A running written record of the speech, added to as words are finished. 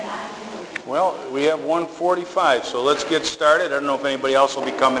Well, we have 1:45, so let's get started. I don't know if anybody else will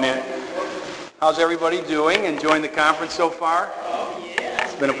be coming in. How's everybody doing? Enjoying the conference so far?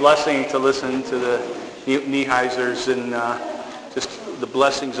 It's been a blessing to listen to the Nieheisers and just the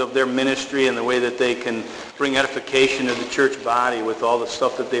blessings of their ministry and the way that they can bring edification to the church body with all the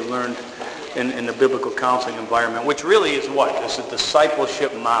stuff that they've learned in the biblical counseling environment, which really is what? It's a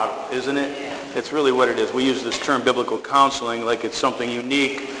discipleship model, isn't it? It's really what it is. We use this term biblical counseling like it's something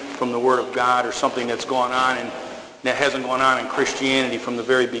unique from the Word of God or something that's gone on and that hasn't gone on in Christianity from the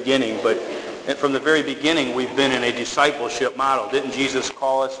very beginning. But from the very beginning, we've been in a discipleship model. Didn't Jesus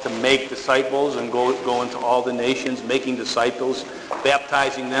call us to make disciples and go into all the nations, making disciples,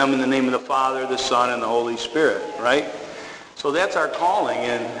 baptizing them in the name of the Father, the Son, and the Holy Spirit, right? So that's our calling,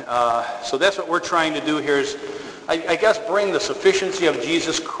 and so that's what we're trying to do here is, I guess, bring the sufficiency of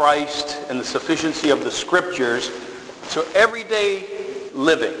Jesus Christ and the sufficiency of the Scriptures to everyday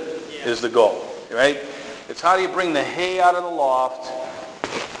living is the goal, right? It's how do you bring the hay out of the loft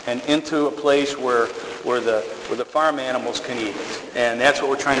and into a place where the farm animals can eat it. And that's what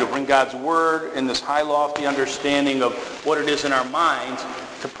we're trying to bring God's Word in this high lofty understanding of what it is in our minds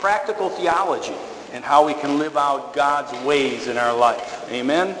to practical theology and how we can live out God's ways in our life.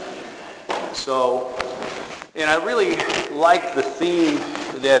 Amen? So, and I really like the theme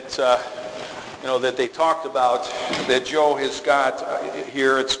that, that they talked about, that Joe has got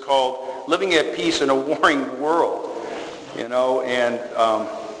here. It's called Living at Peace in a Warring World. And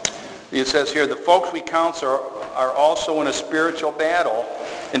it says here, the folks we counsel are also in a spiritual battle.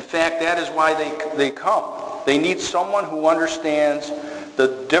 In fact, that is why they come. They need someone who understands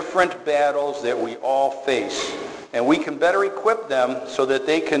the different battles that we all face. And we can better equip them so that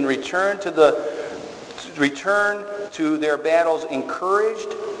they can return to their battles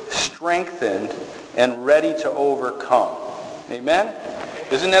encouraged, strengthened, and ready to overcome. Amen?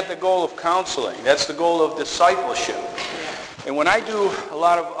 Isn't that the goal of counseling? That's the goal of discipleship. And when I do a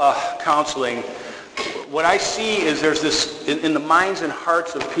lot of counseling, what I see is there's this, in the minds and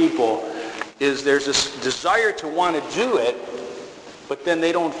hearts of people, is there's this desire to want to do it, but then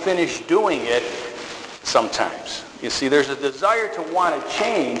they don't finish doing it sometimes. You see, there's a desire to want to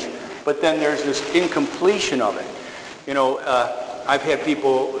change, but then there's this incompletion of it. I've had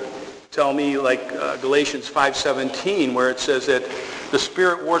people tell me, like Galatians 5:17, where it says that the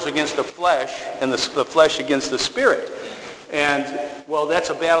spirit wars against the flesh and the flesh against the spirit. And, well, that's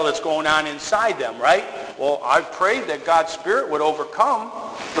a battle that's going on inside them, right? Well, I've prayed that God's Spirit would overcome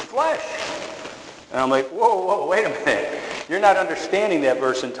the flesh. And I'm like, whoa, wait a minute. You're not understanding that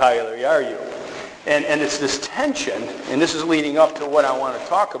verse entirely, are you? And it's this tension, and this is leading up to what I want to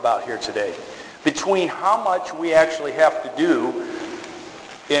talk about here today, between how much we actually have to do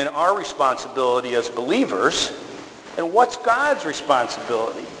in our responsibility as believers and what's God's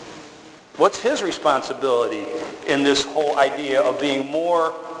responsibility. What's his responsibility in this whole idea of being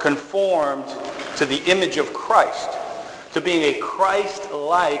more conformed to the image of Christ, to being a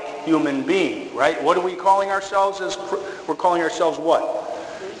Christ-like human being, right? What are we calling ourselves as? We're calling ourselves what?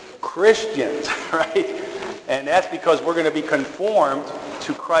 Christians, right? And that's because we're going to be conformed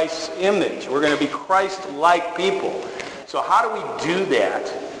to Christ's image. We're going to be Christ-like people. So how do we do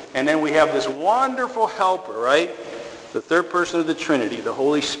that? And then we have this wonderful helper, right? The third person of the Trinity, the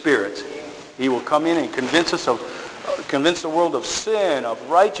Holy Spirit. He will come in and convince the world of sin, of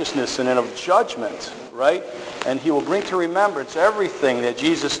righteousness, and of judgment, right? And he will bring to remembrance everything that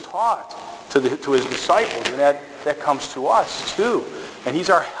Jesus taught to his disciples, and that comes to us too. And he's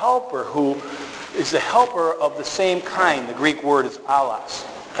our helper, who is the helper of the same kind. The Greek word is allos.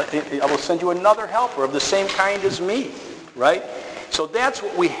 I will send you another helper of the same kind as me, right? So that's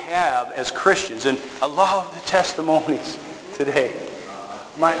what we have as Christians. And I love the testimonies today.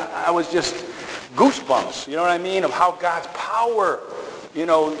 I was just goosebumps, you know what I mean, of how God's power,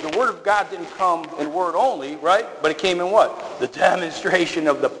 the Word of God didn't come in word only, right? But it came in what? The demonstration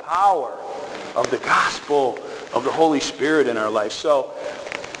of the power of the gospel of the Holy Spirit in our life. So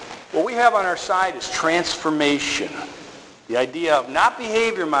what we have on our side is transformation. The idea of not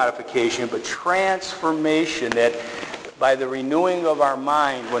behavior modification, but transformation, that by the renewing of our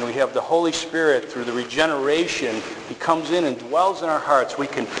mind, when we have the Holy Spirit through the regeneration, he comes in and dwells in our hearts. We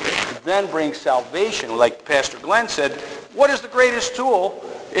can then bring salvation. Like Pastor Glenn said, what is the greatest tool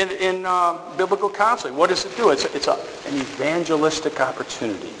in biblical counseling? What does it do? It's an evangelistic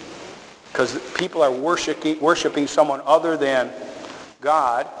opportunity. Because people are worshiping someone other than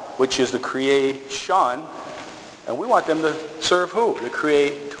God, which is the creation, and we want them to serve who? The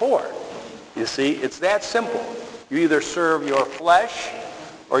Creator. You see, it's that simple. You either serve your flesh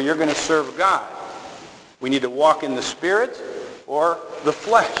or you're going to serve God. We need to walk in the Spirit or the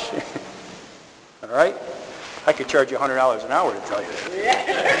flesh. All right? I could charge you $100 an hour to tell you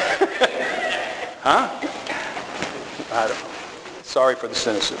that. Huh? I don't know. Sorry for the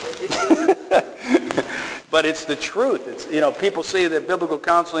cynicism. But it's the truth. It's, people say that biblical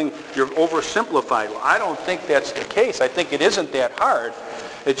counseling, you're oversimplified. Well, I don't think that's the case. I think it isn't that hard.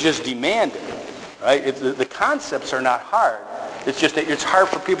 It's just demanding, right? The concepts are not hard. It's just that it's hard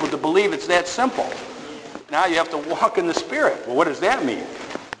for people to believe it's that simple. Now you have to walk in the Spirit. Well, what does that mean?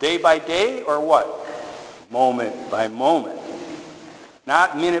 Day by day or what? Moment by moment.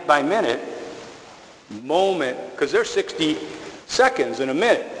 Not minute by minute. Moment, because there's 60 seconds in a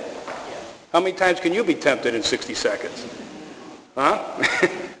minute. How many times can you be tempted in 60 seconds? Huh?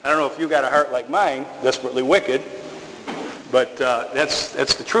 I don't know if you got a heart like mine, desperately wicked, but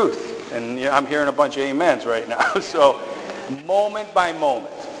that's the truth. And I'm hearing a bunch of amens right now. So moment by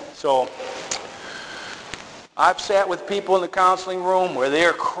moment. So I've sat with people in the counseling room where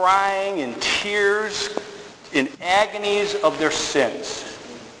they're crying in tears, in agonies of their sins.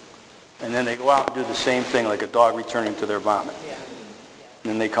 And then they go out and do the same thing like a dog returning to their vomit. And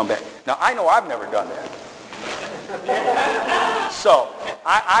then they come back. Now, I know I've never done that. So,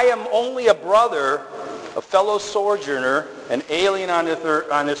 I am only a brother, a fellow sojourner, an alien on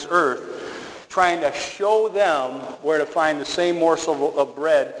this earth, trying to show them where to find the same morsel of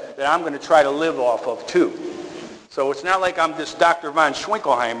bread that I'm going to try to live off of too. So it's not like I'm this Dr. von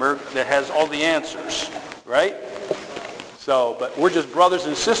Schwinkelheimer that has all the answers, right? So, but we're just brothers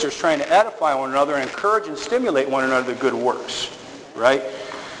and sisters trying to edify one another and encourage and stimulate one another to good works, right?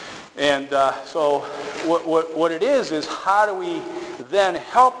 And so what it is how do we then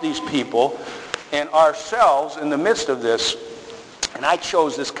help these people and ourselves in the midst of this? And I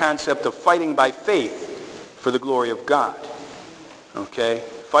chose this concept of fighting by faith for the glory of God. Okay?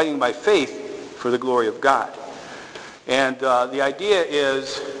 Fighting by faith for the glory of God. And the idea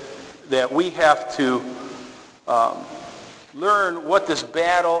is that we have to learn what this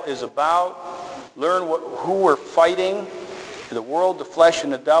battle is about, learn who we're fighting, the world, the flesh,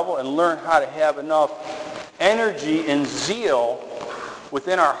 and the devil, and learn how to have enough energy and zeal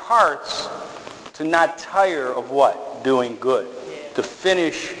within our hearts to not tire of what? Doing good. To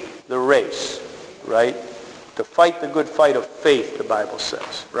finish the race, right? To fight the good fight of faith, the Bible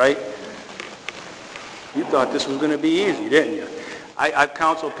says, right? You thought this was going to be easy, didn't you? I've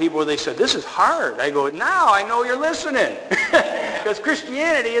counseled people where they said, this is hard. I go, now I know you're listening. Because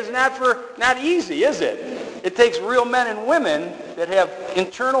Christianity is not easy, is it? It takes real men and women that have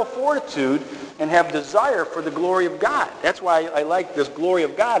internal fortitude and have desire for the glory of God. That's why I like this glory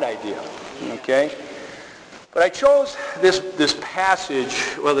of God idea. Okay? But I chose this passage,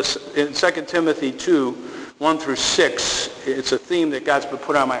 in 2 Timothy 2, 1 through 6. It's a theme that God's been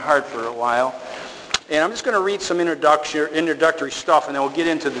put on my heart for a while. And I'm just going to read some introductory stuff, and then we'll get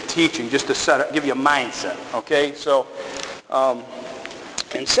into the teaching just to give you a mindset. Okay? So,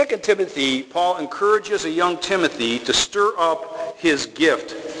 in 2 Timothy, Paul encourages a young Timothy to stir up his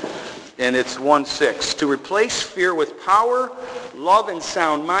gift. And it's 1:6. To replace fear with power, love and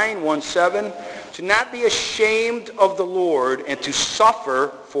sound mind, 1:7. To not be ashamed of the Lord and to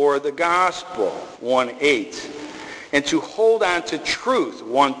suffer for the gospel, 1:8. And to hold on to truth,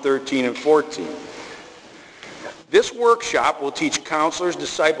 1:13 and 14. This workshop will teach counselors,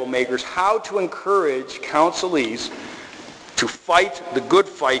 disciple makers, how to encourage counselees to fight the good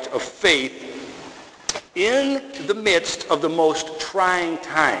fight of faith in the midst of the most trying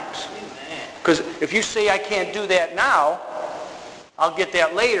times. Because if you say, I can't do that now, I'll get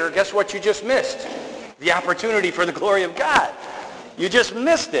that later, guess what you just missed? The opportunity for the glory of God. You just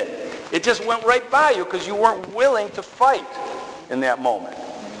missed it. It just went right by you because you weren't willing to fight in that moment.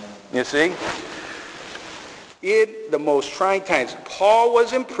 You see? In the most trying times, Paul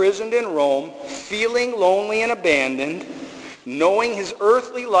was imprisoned in Rome, feeling lonely and abandoned, knowing his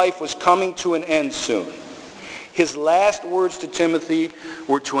earthly life was coming to an end soon. His last words to Timothy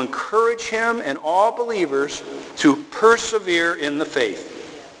were to encourage him and all believers to persevere in the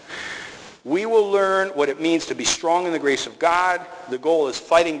faith. We will learn what it means to be strong in the grace of God. The goal is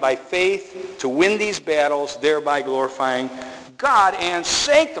fighting by faith to win these battles, thereby glorifying God and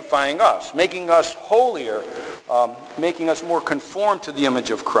sanctifying us, making us holier, making us more conformed to the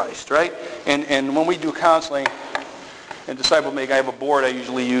image of Christ, right? And when we do counseling and disciple making, I have a board I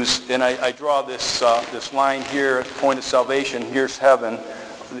usually use, and I draw this line here at the point of salvation. Here's heaven,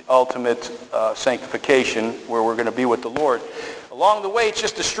 the ultimate sanctification, where we're going to be with the Lord. Along the way, it's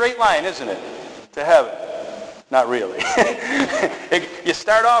just a straight line, isn't it, to heaven? Not really. You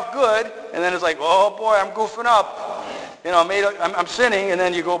start off good, and then it's like, oh boy, I'm goofing up. You know, I'm sinning, and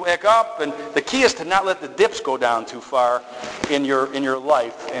then you go back up, and the key is to not let the dips go down too far in your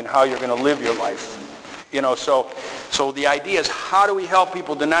life and how you're going to live your life. You know, so the idea is, how do we help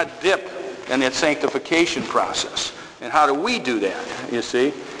people to not dip in that sanctification process? And how do we do that, you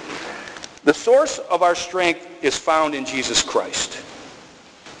see? The source of our strength is found in Jesus Christ.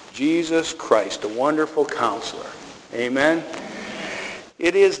 Jesus Christ, the wonderful counselor. Amen?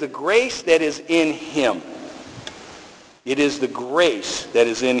 It is the grace that is in him. It is the grace that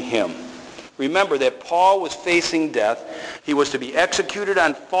is in him. Remember that Paul was facing death. He was to be executed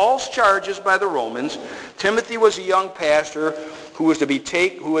on false charges by the Romans. Timothy was a young pastor who was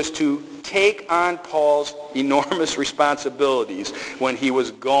to take on Paul's enormous responsibilities when he was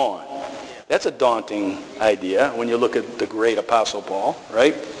gone. That's a daunting idea when you look at the great Apostle Paul,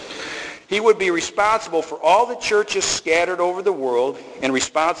 right? He would be responsible for all the churches scattered over the world and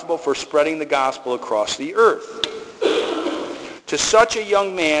responsible for spreading the gospel across the earth. To such a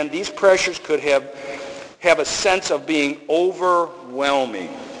young man, these pressures could have a sense of being overwhelming.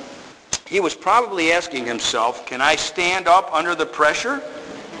 He was probably asking himself, can I stand up under the pressure?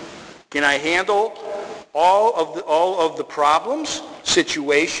 Can I handle all of the problems,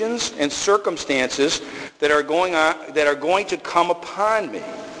 situations, and circumstances that are going to come upon me?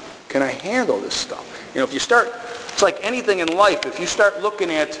 Can I handle this stuff? You know, if you start, it's like anything in life. If you start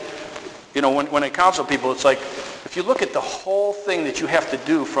looking at, you know, when I counsel people, it's like, if you look at the whole thing that you have to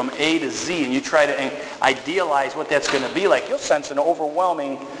do from A to Z and you try to idealize what that's going to be like, you'll sense an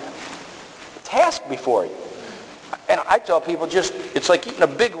overwhelming task before you. And I tell people, it's like eating a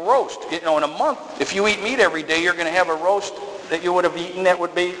big roast. You know, in a month, if you eat meat every day, you're going to have a roast that you would have eaten that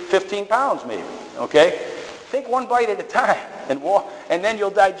would be 15 pounds maybe, okay? Take one bite at a time, and then you'll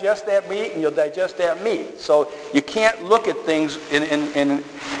digest that meat, and you'll digest that meat. So you can't look at things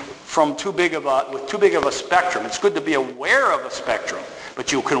with too big of a spectrum. It's good to be aware of a spectrum,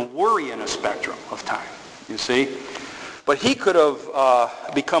 but you can worry in a spectrum of time, you see? But he could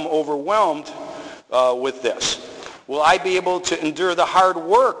have become overwhelmed with this. Will I be able to endure the hard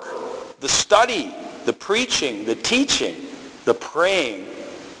work, the study, the preaching, the teaching, the praying,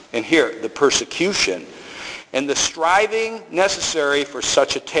 and here, the persecution, and the striving necessary for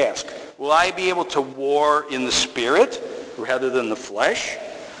such a task? Will I be able to war in the spirit rather than the flesh?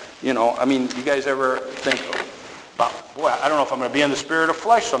 You know, I mean, you guys ever think about, boy, I don't know if I'm going to be in the spirit or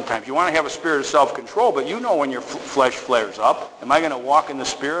flesh sometimes. You want to have a spirit of self-control, but you know when your flesh flares up. Am I going to walk in the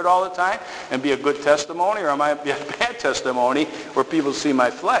spirit all the time and be a good testimony, or am I be a bad testimony where people see my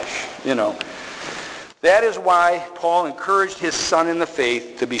flesh? You know. That is why Paul encouraged his son in the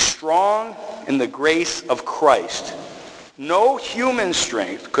faith to be strong in the grace of Christ. No human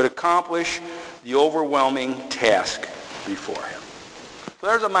strength could accomplish the overwhelming task before him. So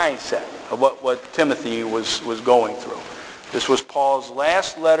there's a mindset of what Timothy was going through. This was Paul's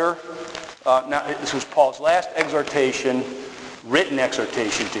last letter. This was Paul's last exhortation, written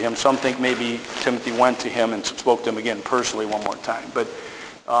exhortation to him. Some think maybe Timothy went to him and spoke to him again personally one more time. But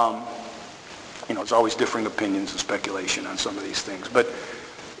you know, there's always differing opinions and speculation on some of these things.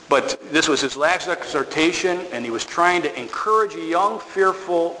 But this was his last exhortation, and he was trying to encourage a young,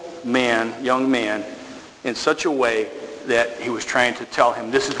 fearful young man, in such a way that he was trying to tell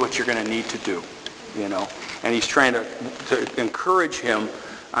him, this is what you're going to need to do, you know. And he's trying to encourage him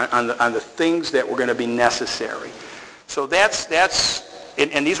on the things that were going to be necessary. So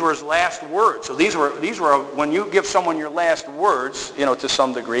and these were his last words. So these were when you give someone your last words, you know, to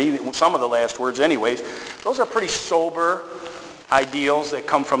some degree, some of the last words anyways, those are pretty sober ideals that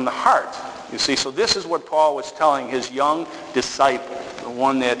come from the heart, you see. So this is what Paul was telling his young disciple, the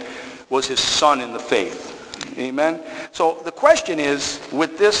one that was his son in the faith. Amen? So the question is,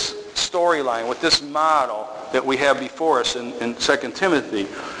 with this storyline, with this model that we have before us in 2 Timothy,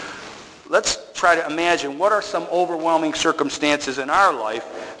 let's try to imagine what are some overwhelming circumstances in our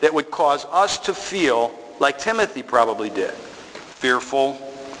life that would cause us to feel like Timothy probably did. Fearful,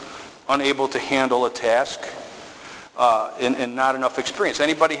 unable to handle a task, and not enough experience.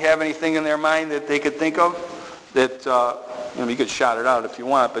 Anybody have anything in their mind that they could think of that, you could shout it out if you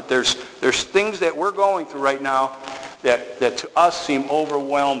want, but there's things that we're going through right now that to us seem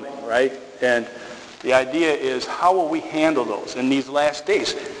overwhelming, right? And the idea is, how will we handle those in these last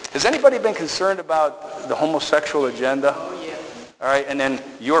days? Has anybody been concerned about the homosexual agenda? Oh, yeah. All right, and then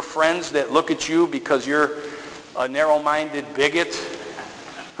your friends that look at you because you're a narrow-minded bigot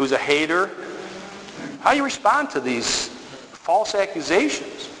who's a hater? How do you respond to these false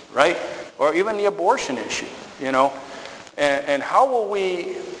accusations, right? Or even the abortion issue, you know? And how will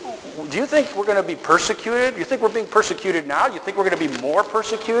we, do you think we're going to be persecuted? Do you think we're being persecuted now? Do you think we're going to be more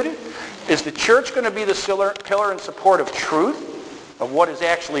persecuted? Is the church going to be the pillar and support of truth, of what is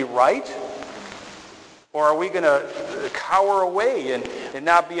actually right? Or are we going to cower away and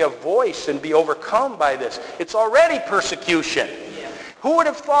not be a voice and be overcome by this? It's already persecution. Who would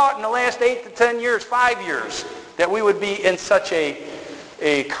have thought in the last 8 to 10 years, 5 years, that we would be in such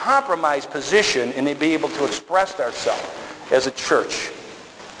a compromised position and be able to express ourselves as a church?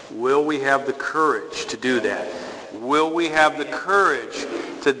 Will we have the courage to do that? Will we have the courage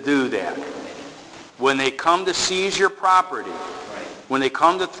to do that? When they come to seize your property, when they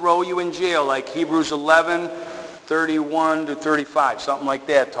come to throw you in jail, like Hebrews 11, 31 to 35, something like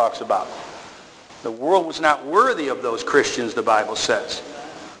that talks about. The world was not worthy of those Christians, the Bible says.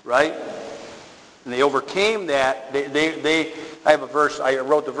 Right? And they overcame that. I have a verse, I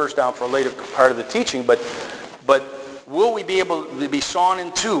wrote the verse down for a later part of the teaching, but will we be able to be sawn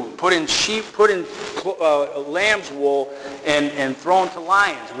in two, put in lamb's wool, and thrown to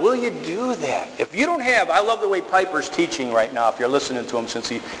lions? Will you do that? If you don't have, I love the way Piper's teaching right now. If you're listening to him since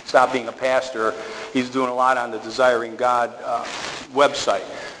he stopped being a pastor, he's doing a lot on the Desiring God website.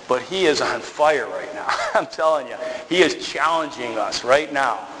 But he is on fire right now. I'm telling you, he is challenging us right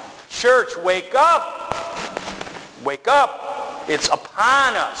now. Church, wake up! Wake up! It's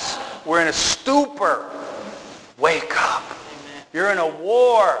upon us. We're in a stupor. Wake up. You're in a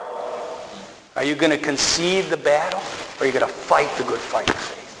war. Are you going to concede the battle? Or are you going to fight the good fight of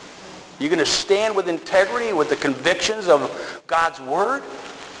faith? Are you going to stand with integrity, with the convictions of God's word?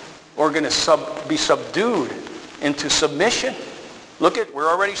 Or going to be subdued into submission? Look at, we're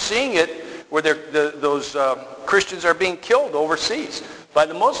already seeing it where those Christians are being killed overseas by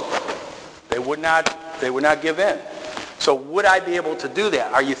the Muslims. They would not give in. So would I be able to do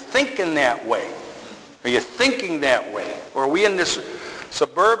that? Are you thinking that way? Are you thinking that way? Or are we in this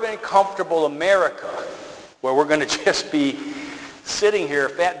suburban, comfortable America where we're going to just be sitting here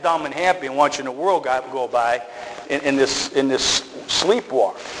fat, dumb, and happy and watching the world go by in this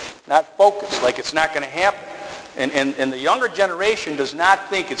sleepwalk, not focused, like it's not going to happen? And the younger generation does not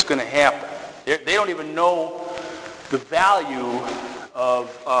think it's going to happen. They don't even know the value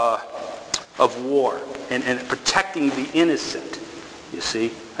of war and protecting the innocent, you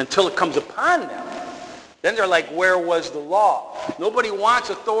see, until it comes upon them. Then they're like, where was the law? Nobody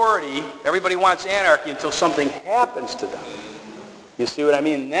wants authority. Everybody wants anarchy until something happens to them. You see what I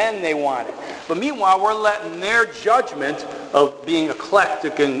mean? Then they want it. But meanwhile, we're letting their judgment of being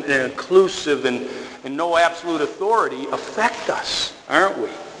eclectic and inclusive and no absolute authority affect us, aren't we?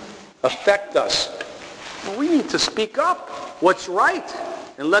 Affect us. Well, we need to speak up what's right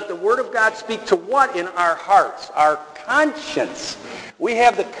and let the Word of God speak to what in our hearts? Our conscience. We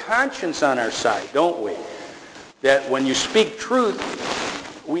have the conscience on our side, don't we? That when you speak truth,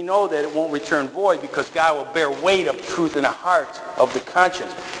 we know that it won't return void because God will bear weight of truth in the heart of the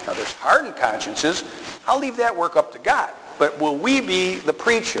conscience. Now, there's hardened consciences. I'll leave that work up to God. But will we be the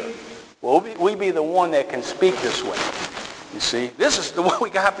preacher? Will we be the one that can speak this way? You see, this is the one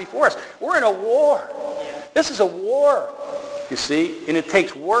we got before us. We're in a war. This is a war, you see, and it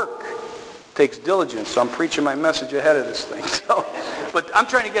takes work. It takes diligence. So I'm preaching my message ahead of this thing. But I'm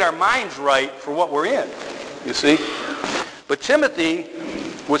trying to get our minds right for what we're in, you see. But Timothy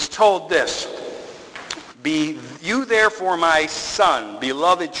was told this: "Be you therefore, my son,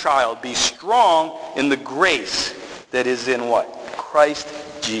 beloved child, be strong in the grace that is in" what? Christ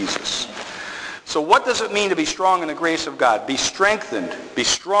Jesus. So what does it mean to be strong in the grace of God? Be strengthened, be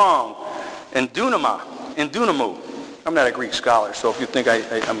strong, and dunamo. I'm not a Greek scholar, so if you think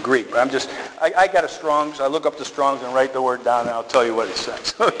I'm Greek, but I got a Strong's. I look up the Strong's and write the word down, and I'll tell you what it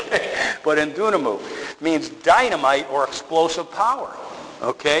says. Okay? But endunamo means dynamite or explosive power.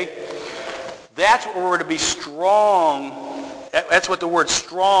 Okay? That's what we're to be strong. That's what the word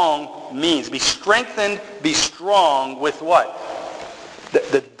strong means. Be strengthened, be strong with what?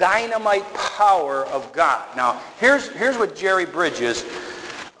 The dynamite power of God. Now, here's what Jerry Bridges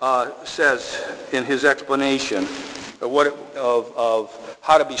says in his explanation of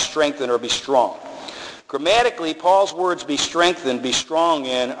how to be strengthened or be strong. Grammatically, Paul's words "be strengthened," "be strong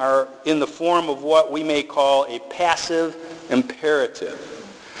in" are in the form of what we may call a passive imperative.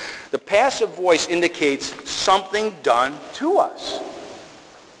 The passive voice indicates something done to us,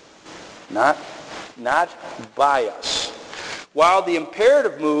 not by us. While the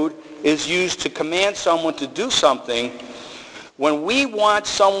imperative mood is used to command someone to do something, when we want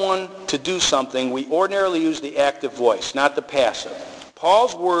someone to do something, we ordinarily use the active voice, not the passive.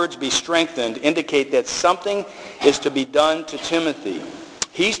 Paul's words "be strengthened" indicate that something is to be done to Timothy.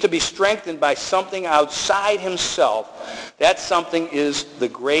 He's to be strengthened by something outside himself. That something is the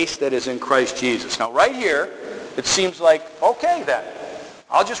grace that is in Christ Jesus. Now, right here, it seems like, okay then.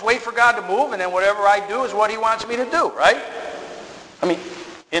 I'll just wait for God to move, and then whatever I do is what he wants me to do, right? I mean,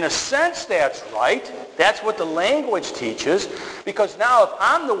 in a sense, that's right. That's what the language teaches. Because now if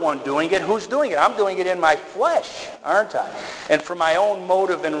I'm the one doing it, who's doing it? I'm doing it in my flesh, aren't I? And for my own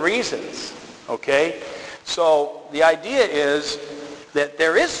motive and reasons, okay? So the idea is that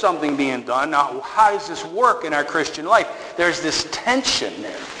there is something being done. Now, how does this work in our Christian life? There's this tension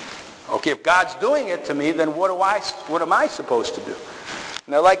there. Okay, if God's doing it to me, then what am I supposed to do?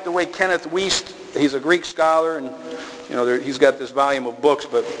 And I like the way Kenneth Wuest, he's a Greek scholar, and he's got this volume of books,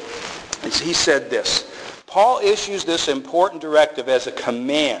 but he said this: Paul issues this important directive as a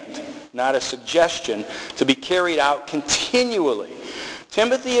command, not a suggestion, to be carried out continually.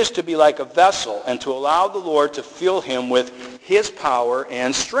 Timothy is to be like a vessel and to allow the Lord to fill him with his power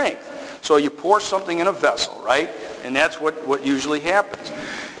and strength. So you pour something in a vessel, right? And that's what usually happens.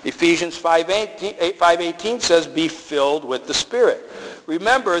 Ephesians 5:18 says, be filled with the Spirit.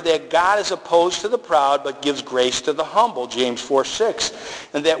 Remember that God is opposed to the proud, but gives grace to the humble, James 4:6.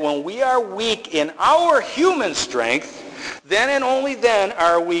 And that when we are weak in our human strength, then and only then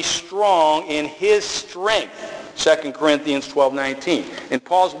are we strong in his strength, 2 Corinthians 12:19. In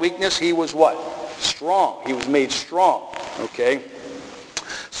Paul's weakness, he was what? Strong. He was made strong, okay?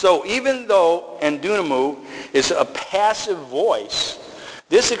 So even though endunamou is a passive voice,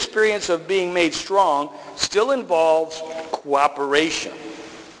 this experience of being made strong still involves cooperation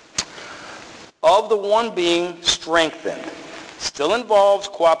of the one being strengthened. Still involves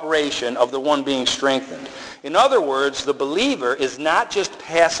cooperation of the one being strengthened. In other words, the believer is not just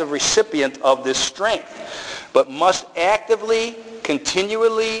passive recipient of this strength, but must actively,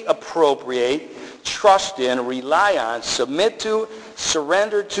 continually appropriate, trust in, rely on, submit to,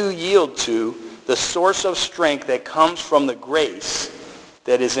 surrender to, yield to the source of strength that comes from the grace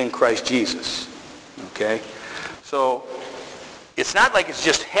that is in Christ Jesus. Okay? So it's not like it's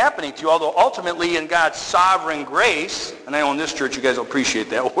just happening to you, although ultimately in God's sovereign grace, and I know in this church you guys will appreciate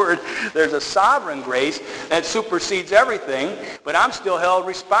that word, there's a sovereign grace that supersedes everything, but I'm still held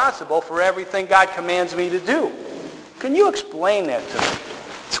responsible for everything God commands me to do. Can you explain that to me?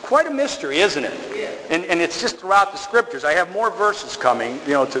 It's quite a mystery, isn't it? Yeah. And it's just throughout the scriptures. I have more verses coming,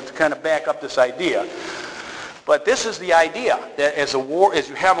 to kind of back up this idea. But this is the idea, that as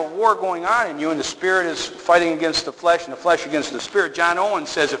you have a war going on in you and the spirit is fighting against the flesh and the flesh against the spirit, John Owen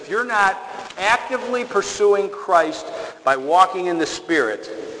says if you're not actively pursuing Christ by walking in the spirit,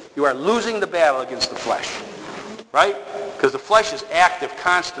 you are losing the battle against the flesh. Right? Because the flesh is active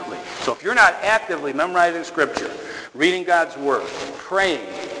constantly. So if you're not actively memorizing Scripture, reading God's Word, praying,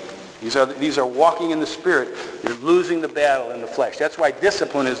 these are walking in the Spirit, you're losing the battle in the flesh. That's why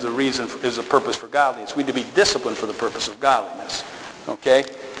discipline is the purpose for godliness. We need to be disciplined for the purpose of godliness. Okay?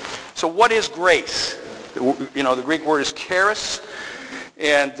 So what is grace? The Greek word is charis.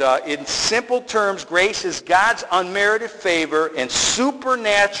 And in simple terms, grace is God's unmerited favor and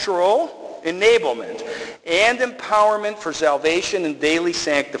supernatural enablement and empowerment for salvation and daily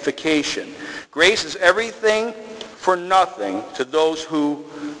sanctification. Grace is everything for nothing to those who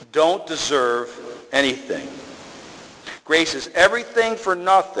don't deserve anything. Grace is everything for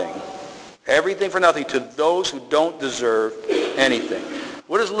nothing to those who don't deserve anything.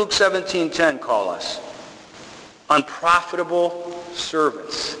 What does Luke 17:10 call us? Unprofitable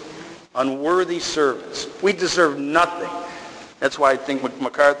servants, unworthy servants. We deserve nothing. That's why I think what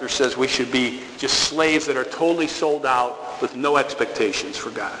MacArthur says we should be just slaves that are totally sold out with no expectations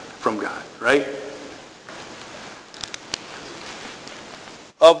from God, right?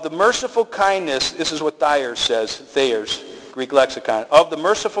 Of the merciful kindness, this is what Thayer's says, Thayer's Greek lexicon, of the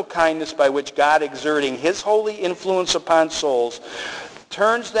merciful kindness by which God, exerting his holy influence upon souls,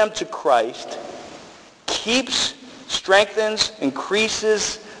 turns them to Christ, keeps, strengthens,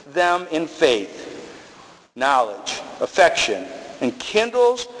 increases them in faith, knowledge, affection, and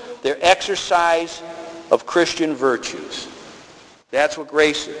kindles their exercise of Christian virtues. That's what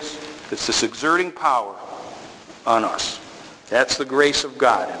grace is. It's this exerting power on us. That's the grace of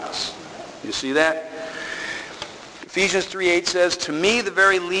God in us. You see that? Ephesians 3:8 says, to me, the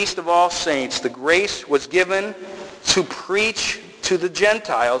very least of all saints, the grace was given to preach to the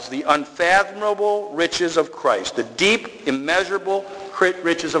Gentiles the unfathomable riches of Christ, the deep, immeasurable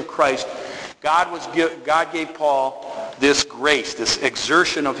riches of Christ. God gave Paul this grace, this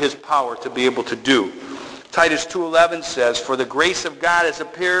exertion of his power to be able to do. Titus 2:11 says, for the grace of God has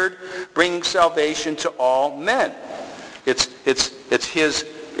appeared, bringing salvation to all men. It's his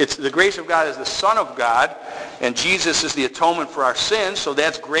it's the grace of God is the Son of God, and Jesus is the atonement for our sins, so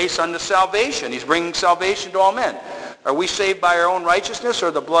that's grace unto salvation. He's bringing salvation to all men. Are we saved by our own righteousness or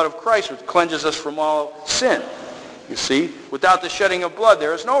the blood of Christ, which cleanses us from all sin? You see, without the shedding of blood,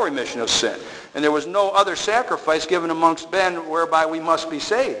 there is no remission of sin. And there was no other sacrifice given amongst men whereby we must be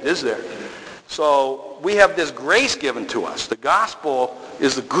saved, is there? So we have this grace given to us. The gospel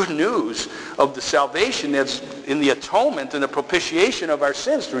is the good news of the salvation that's in the atonement and the propitiation of our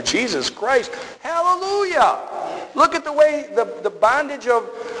sins through Jesus Christ. Hallelujah! Look at the way the bondage of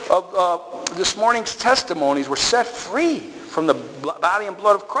this morning's testimonies were set free from the body and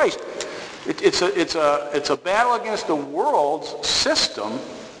blood of Christ. It's a battle against the world's system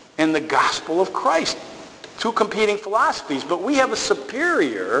and the gospel of Christ. Two competing philosophies, but we have a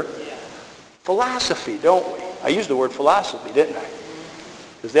superior philosophy, don't we? I used the word philosophy, didn't I?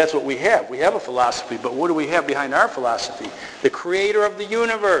 Because that's what we have. We have a philosophy, but what do we have behind our philosophy? The creator of the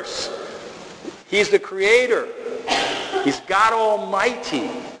universe. He's the creator. He's God Almighty.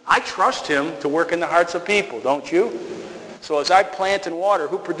 I trust him to work in the hearts of people, don't you? So as I plant and water,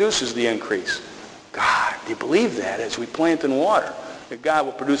 who produces the increase? God. Do you believe that as we plant and water, that God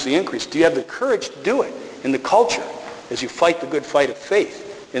will produce the increase? Do you have the courage to do it in the culture as you fight the good fight of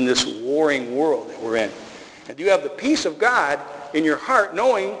faith in this warring world that we're in? And do you have the peace of God in your heart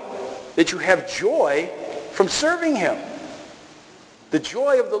knowing that you have joy from serving him? The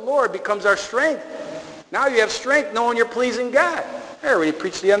joy of the Lord becomes our strength. Now you have strength knowing you're pleasing God. I already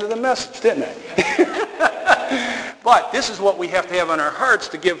preached the end of the message, didn't I? But this is what we have to have on our hearts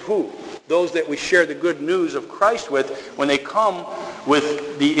to give who? Those that we share the good news of Christ with when they come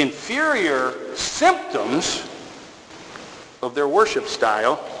with the inferior symptoms of their worship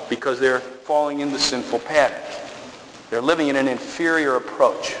style because they're falling into sinful patterns. They're living in an inferior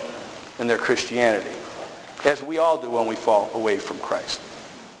approach in their Christianity, as we all do when we fall away from Christ.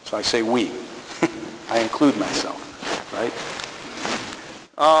 So I say we. I include myself, right?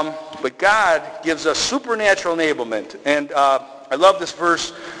 But God gives us supernatural enablement. And I love this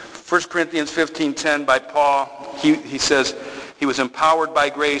verse, 1 Corinthians 15:10 by Paul. He says, he was empowered by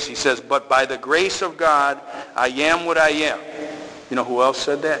grace. He says, but by the grace of God, I am what I am. You know who else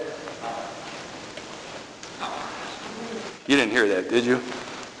said that? You didn't hear that, did you?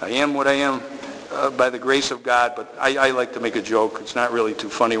 I am what I am by the grace of God, but I like to make a joke. It's not really too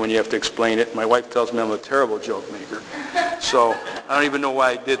funny when you have to explain it. My wife tells me I'm a terrible joke maker. So I don't even know why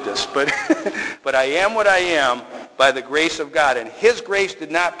I did this. But I am what I am by the grace of God. And his grace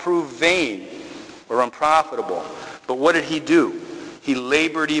did not prove vain or unprofitable. But what did he do? He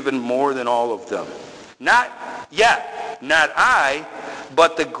labored even more than all of them. Not I,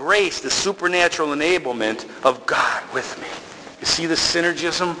 but the grace, the supernatural enablement of God with me. You see the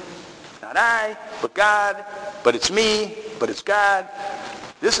synergism? Not I, but God, but it's me, but it's God.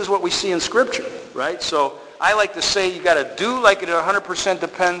 This is what we see in Scripture, right? So I like to say you got to do like it 100%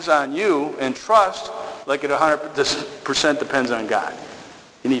 depends on you and trust like it 100% depends on God.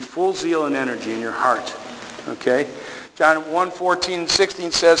 You need full zeal and energy in your heart, okay? John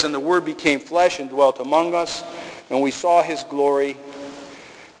 1:14-16 says, and the Word became flesh and dwelt among us, and we saw his glory,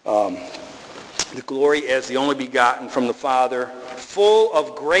 the glory as the only begotten from the Father, full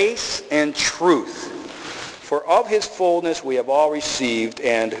of grace and truth. For of his fullness we have all received,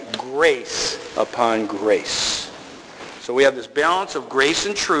 and grace upon grace. So we have this balance of grace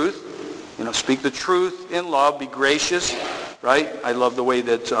and truth. You know, speak the truth in love, be gracious, right? I love the way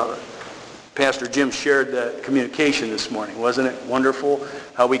that Pastor Jim shared the communication this morning. Wasn't it wonderful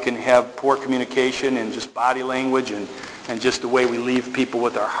how we can have poor communication and just body language and just the way we leave people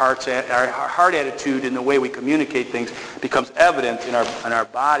with our heart attitude and the way we communicate things becomes evident in our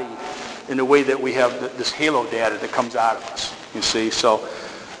body in the way that we have this halo data that comes out of us, you see. So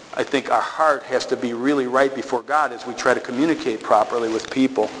I think our heart has to be really right before God as we try to communicate properly with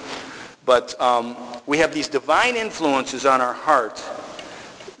people. But we have these divine influences on our heart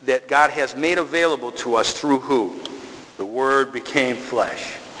that God has made available to us through who? The Word became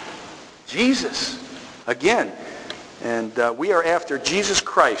flesh. Jesus, again. And we are after Jesus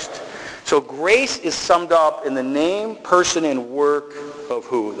Christ. So grace is summed up in the name, person, and work of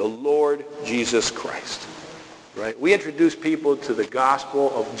who? The Lord Jesus Christ. Right? We introduce people to the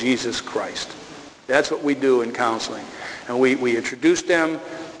gospel of Jesus Christ. That's what we do in counseling. And we introduce them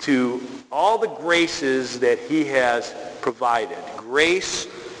to all the graces that he has provided. Grace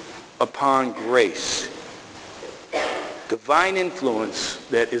upon grace. Divine influence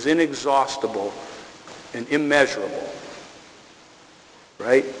that is inexhaustible and immeasurable.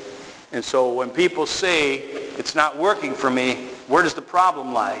 Right? And so when people say, it's not working for me, where does the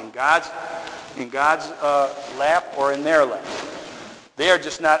problem lie? In God's lap or in their lap? They are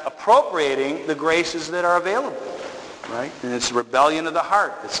just not appropriating the graces that are available, right? And it's rebellion of the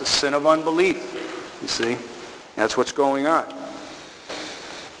heart. It's a sin of unbelief, you see. That's what's going on.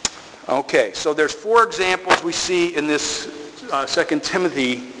 Okay, so there's 4 examples we see in this 2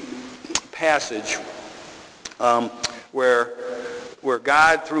 Timothy passage where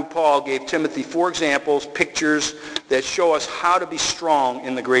God, through Paul, gave Timothy 4 examples, pictures that show us how to be strong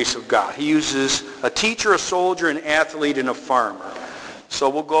in the grace of God. He uses a teacher, a soldier, an athlete, and a farmer. So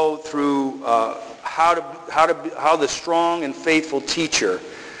we'll go through how the strong and faithful teacher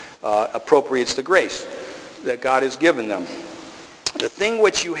appropriates the grace that God has given them. The thing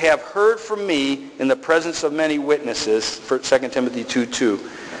which you have heard from me in the presence of many witnesses, 2 Timothy 2:2,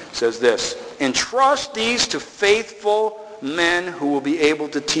 says this, entrust these to faithful men who will be able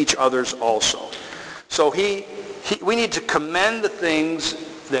to teach others also. So we need to commend the things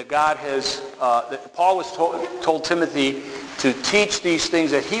that God has, that Paul was told Timothy to teach these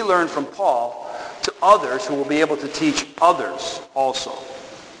things that he learned from Paul to others who will be able to teach others also.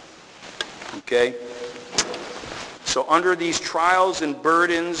 Okay? So under these trials and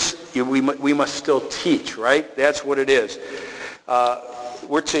burdens, we must still teach, right? That's what it is.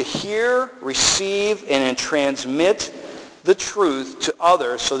 We're to hear, receive, and transmit the truth to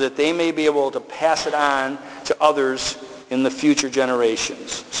others so that they may be able to pass it on to others in the future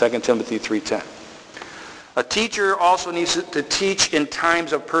generations. 2 Timothy 3:10. A teacher also needs to teach in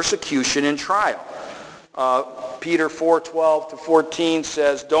times of persecution and trial. Peter 4:12-14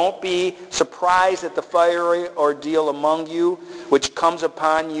 says, don't be surprised at the fiery ordeal among you, which comes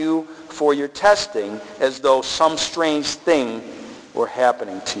upon you for your testing, as though some strange thing were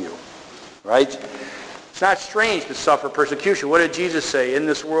happening to you. Right? It's not strange to suffer persecution. What did Jesus say? In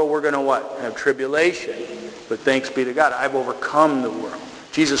this world we're going to what? Have tribulation. But thanks be to God, I've overcome the world.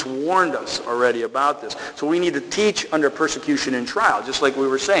 Jesus warned us already about this. So we need to teach under persecution and trial, just like we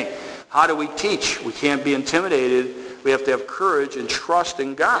were saying. How do we teach? We can't be intimidated. We have to have courage and trust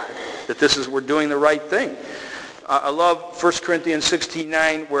in God that we're doing the right thing. I love 1 Corinthians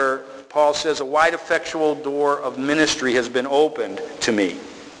 16:9 where Paul says, a wide effectual door of ministry has been opened to me.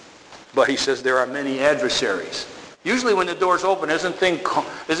 But he says there are many adversaries. Usually when the door's open,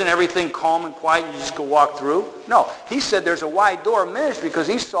 isn't everything calm and quiet? You just go walk through? No. He said there's a wide door of ministry because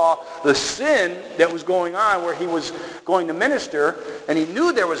he saw the sin that was going on where he was going to minister, and he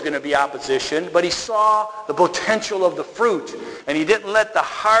knew there was going to be opposition, but he saw the potential of the fruit, and he didn't let the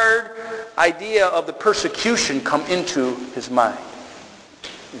hard idea of the persecution come into his mind.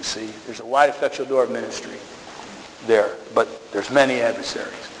 You see, there's a wide effectual door of ministry there, but there's many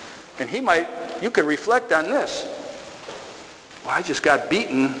adversaries. And you could reflect on this. Well, I just got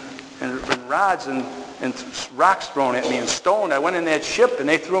beaten and rods and rocks thrown at me and stoned. I went in that ship and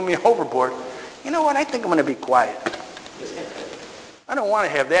they threw me overboard. You know what? I think I'm going to be quiet. I don't want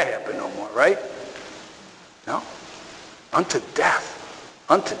to have that happen no more, right? No? Unto death.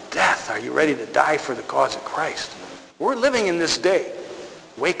 Unto death are you ready to die for the cause of Christ. We're living in this day.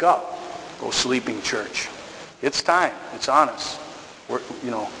 Wake up. Go sleeping church. It's time. It's on us.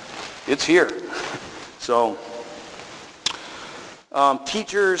 It's here. So,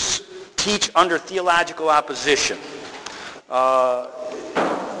 teachers teach under theological opposition.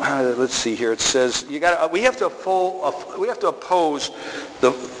 Let's see here. It says we have to oppose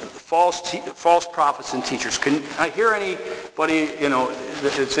the false prophets and teachers. Can I hear anybody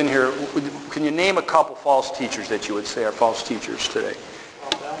that's in here? Can you name a couple false teachers that you would say are false teachers today?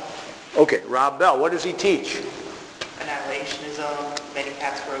 Rob Bell. Okay, Rob Bell. What does he teach? Annihilationism, many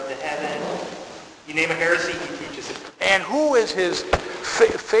paths road to heaven. You name a heresy, he teaches it. And who is his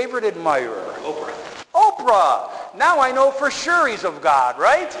favorite admirer? Oprah. Oprah! Now I know for sure he's of God,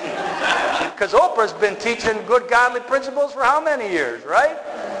 right? Because Oprah's been teaching good godly principles for how many years, right?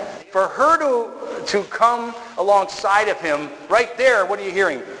 For her to come alongside of him, right there, what are you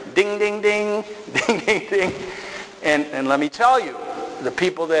hearing? Ding, ding, ding, ding, ding, ding. And let me tell you, the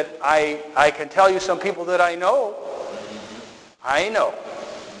people that I can tell you some people that I know,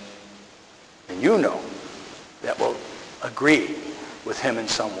 and you know, that will agree with him in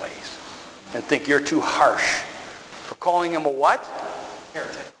some ways and think you're too harsh for calling him a what?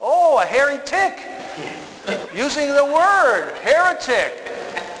 Heretic. Oh, a heretic. Using the word, heretic.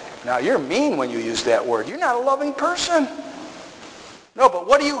 Now, you're mean when you use that word. You're not a loving person. No, but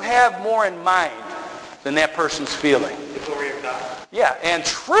what do you have more in mind than that person's feeling? The glory of God. Yeah, and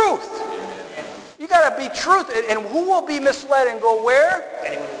truth. You got to be truth. And who will be misled and go where?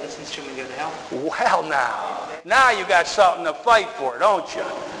 Anyone who listens to him and go to hell. Well, now you got something to fight for, don't you?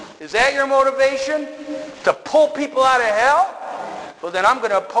 Is that your motivation? To pull people out of hell? Well, then I'm going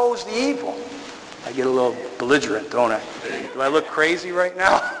to oppose the evil. I get a little belligerent, don't I? Do I look crazy right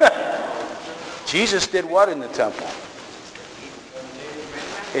now? Jesus did what in the temple?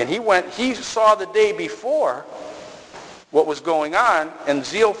 And he saw the day before what was going on, and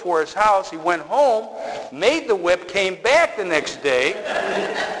zeal for his house. He went home, made the whip, came back the next day.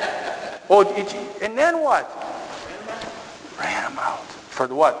 And then what? Ran him out. For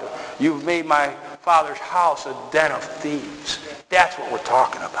what? You've made my Father's house a den of thieves. That's what we're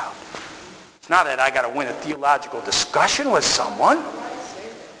talking about. It's not that I got to win a theological discussion with someone.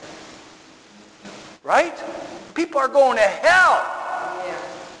 Right? People are going to hell.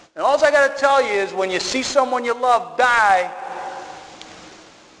 And all I got to tell you is when you see someone you love die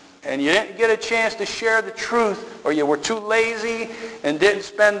and you didn't get a chance to share the truth, or you were too lazy and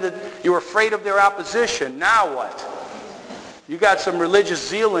you were afraid of their opposition, now what? You got some religious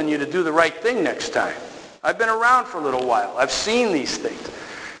zeal in you to do the right thing next time. I've been around for a little while. I've seen these things.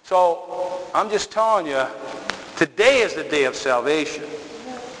 So I'm just telling you, today is the day of salvation.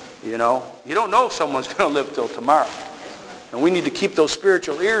 You know, you don't know if someone's going to live till tomorrow. And we need to keep those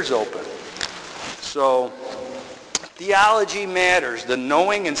spiritual ears open. So, theology matters. The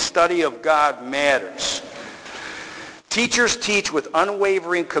knowing and study of God matters. Teachers teach with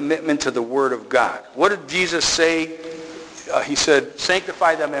unwavering commitment to the Word of God. What did Jesus say? He said,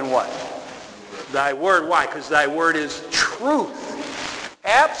 sanctify them in what? Thy Word. Why? Because thy Word is truth.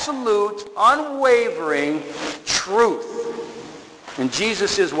 Absolute, unwavering truth. And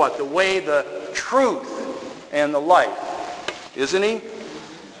Jesus is what? The way, the truth, and the life. Isn't he?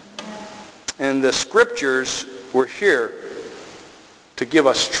 And the scriptures were here to give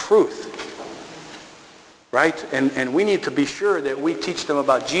us truth. Right? And we need to be sure that we teach them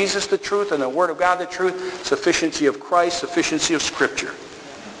about Jesus the truth and the Word of God the truth, sufficiency of Christ, sufficiency of Scripture.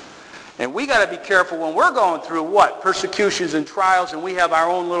 And we got to be careful when we're going through what? Persecutions and trials, and we have our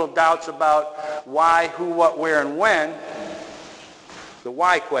own little doubts about why, who, what, where, and when. The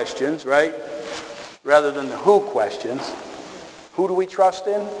why questions, right? Rather than the who questions. Who do we trust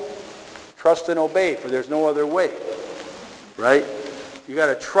in? Trust and obey, for there's no other way. Right? You got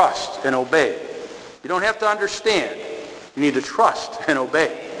to trust and obey. You don't have to understand. You need to trust and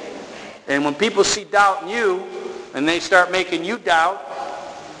obey. And when people see doubt in you, and they start making you doubt,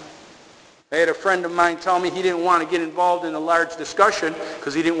 I had a friend of mine tell me he didn't want to get involved in a large discussion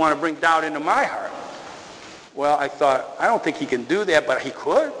because he didn't want to bring doubt into my heart. Well, I thought, I don't think he can do that, but he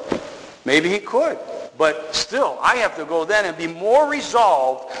could. Maybe he could. But still, I have to go then and be more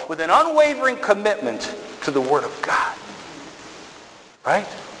resolved with an unwavering commitment to the Word of God. Right?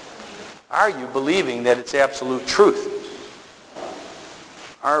 Are you believing that it's absolute truth?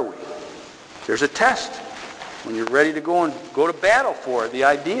 Are we? There's a test when you're ready to go to battle for the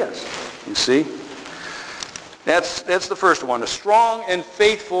ideas. You see? That's the first one. A strong and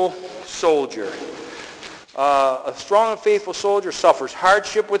faithful soldier. A strong and faithful soldier suffers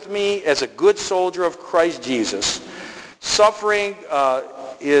hardship with me as a good soldier of Christ Jesus. Suffering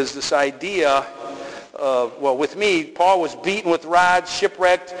is this idea of, well, with me, Paul was beaten with rods,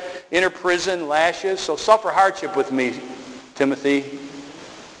 shipwrecked, inner prison, lashes. So suffer hardship with me, Timothy.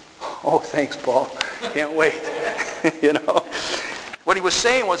 Oh, thanks, Paul. Can't wait. You know. What he was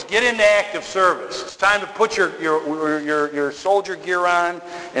saying was get into active service. It's time to put your soldier gear on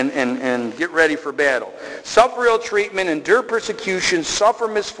and get ready for battle. Suffer ill treatment, endure persecution, suffer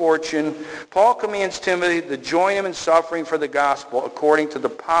misfortune. Paul commands Timothy to join him in suffering for the gospel according to the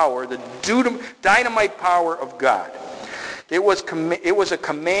power, the dynamite power of God. It was a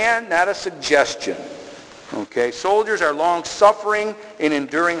command, not a suggestion. Okay, soldiers are long-suffering in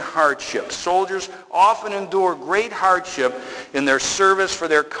enduring hardship. Soldiers often endure great hardship in their service for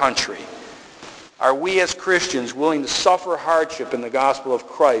their country. Are we as Christians willing to suffer hardship in the gospel of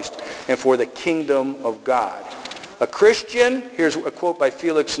Christ and for the kingdom of God? A Christian, here's a quote by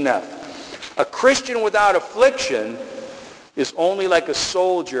Felix Neff, a Christian without affliction is only like a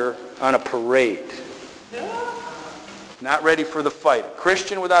soldier on a parade. Not ready for the fight. A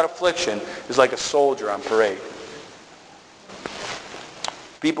Christian without affliction is like a soldier on parade.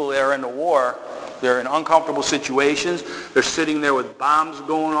 People that are in the war, they're in uncomfortable situations. They're sitting there with bombs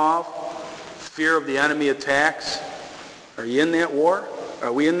going off, fear of the enemy attacks. Are you in that war?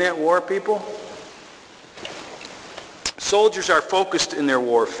 Are we in that war, people? Soldiers are focused in their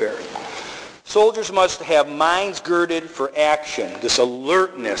warfare. Soldiers must have minds girded for action, this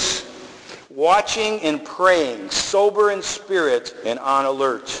alertness, watching and praying, sober in spirit and on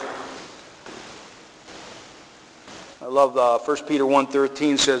alert. I love 1 Peter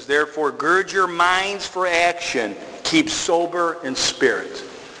 1:13 says, therefore gird your minds for action, keep sober in spirit.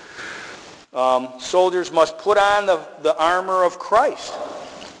 Soldiers must put on the armor of Christ.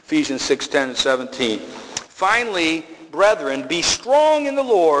 Ephesians 6:10 and 17. Finally, brethren, be strong in the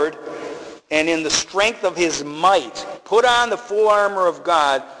Lord and in the strength of his might. Put on the full armor of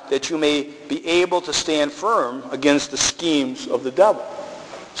God that you may be able to stand firm against the schemes of the devil.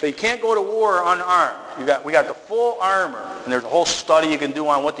 So you can't go to war unarmed. We got the full armor, and there's a whole study you can do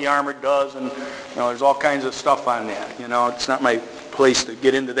on what the armor does, and there's all kinds of stuff on that. It's not my place to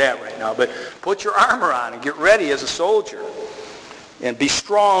get into that right now, but put your armor on and get ready as a soldier. And be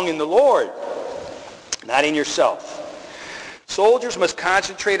strong in the Lord, not in yourself. Soldiers must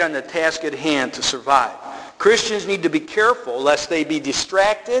concentrate on the task at hand to survive. Christians need to be careful lest they be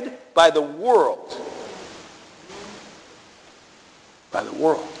distracted by the world. By the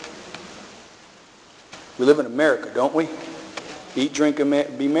world. We live in America, don't we? Eat, drink,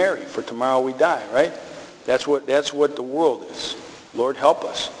 and be merry, for tomorrow we die, right? That's what the world is. Lord, help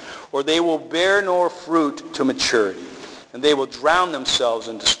us. Or they will bear no fruit to maturity, and they will drown themselves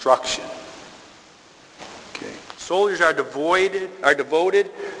in destruction. Okay. Soldiers are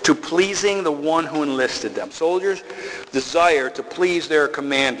devoted to pleasing the one who enlisted them. Soldiers desire to please their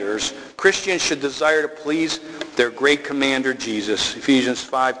commanders. Christians should desire to please their great commander, Jesus. Ephesians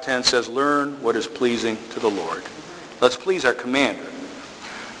 5:10 says, learn what is pleasing to the Lord. Let's please our commander.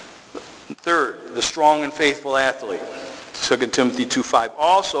 Third, the strong and faithful athlete. 2 Timothy 2:5.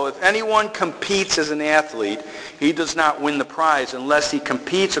 Also, if anyone competes as an athlete, he does not win the prize unless he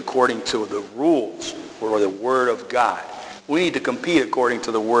competes according to the rules or the Word of God. We need to compete according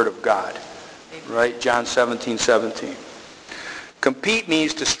to the Word of God. Right? John 17:17. Compete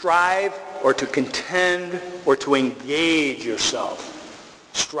means to strive or to contend or to engage yourself.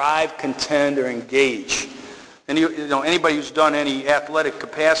 Strive, contend, or engage. And anybody who's done any athletic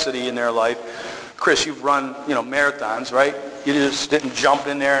capacity in their life, Chris, you've run, marathons, right? You just didn't jump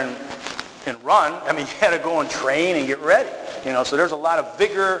in there and run. I mean, you had to go and train and get ready. So there's a lot of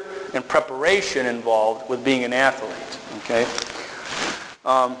vigor and preparation involved with being an athlete. Okay.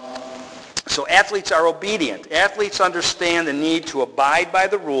 So athletes are obedient. Athletes understand the need to abide by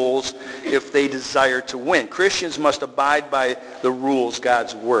the rules if they desire to win. Christians must abide by the rules,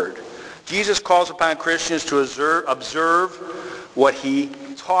 God's Word. Jesus calls upon Christians to observe what he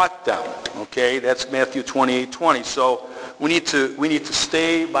taught them. Okay, that's Matthew 28:20. So we need to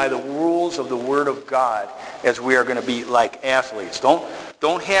stay by the rules of the Word of God as we are going to be like athletes.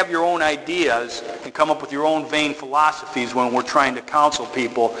 Don't have your own ideas and come up with your own vain philosophies when we're trying to counsel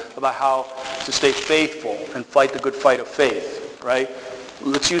people about how to stay faithful and fight the good fight of faith, right?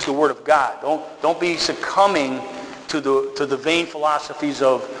 Let's use the Word of God. Don't be succumbing to the vain philosophies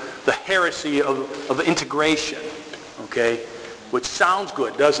of the heresy of integration, okay? Which sounds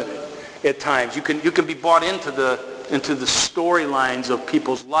good, doesn't it? At times you can be bought into the storylines of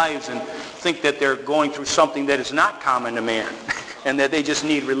people's lives and think that they're going through something that is not common to man. And that they just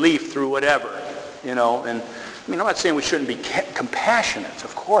need relief through whatever, And I'm not saying we shouldn't be compassionate,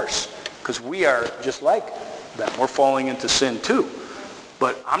 of course, because we are just like them. We're falling into sin too.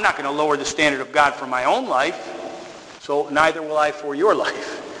 But I'm not going to lower the standard of God for my own life, so neither will I for your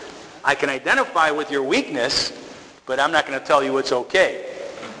life. I can identify with your weakness, but I'm not going to tell you it's okay.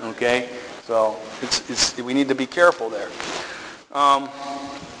 Okay? So we need to be careful there. Where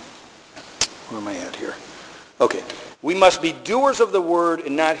am I at here? Okay. We must be doers of the word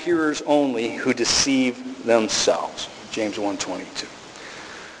and not hearers only who deceive themselves. James 1:22.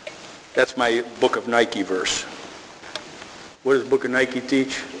 That's my Book of Nike verse. What does Book of Nike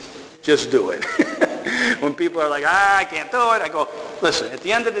teach? Just do it. When people are like, I can't do it, I go, listen, at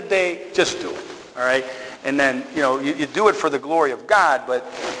the end of the day, just do it. All right? And then, you do it for the glory of God, but,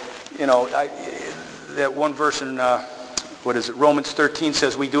 that one verse in, Romans 13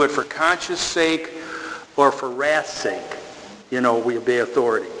 says we do it for conscience sake or for wrath's sake, we obey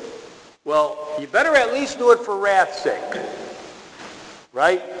authority. Well, you better at least do it for wrath's sake,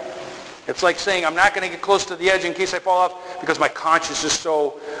 right? It's like saying, I'm not going to get close to the edge in case I fall off because my conscience is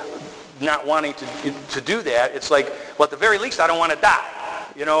so not wanting to do that. It's like, well, at the very least, I don't want to die,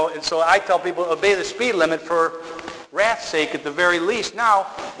 And so I tell people, obey the speed limit for wrath's sake at the very least. Now,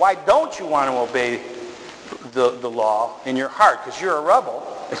 why don't you want to obey the law in your heart? Because you're a rebel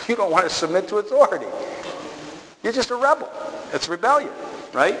and you don't want to submit to authority. You're just a rebel. It's rebellion,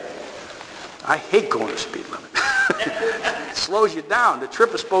 right? I hate going the speed limit. It slows you down. The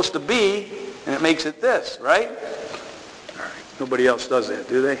trip is supposed to be, and it makes it this, right? All right. Nobody else does that,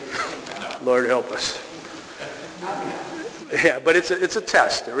 do they? Lord help us. Yeah, but it's a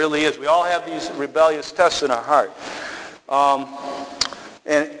test. It really is. We all have these rebellious tests in our heart.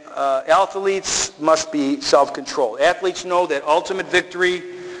 And athletes must be self-controlled. Athletes know that ultimate victory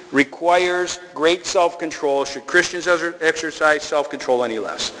requires great self-control. Should Christians exercise self-control any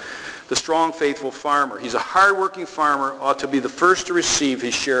less? The strong, faithful farmer. He's a hard-working farmer, ought to be the first to receive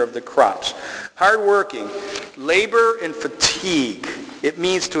his share of the crops. Hard-working, labor and fatigue. It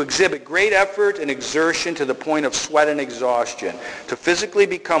means to exhibit great effort and exertion to the point of sweat and exhaustion, to physically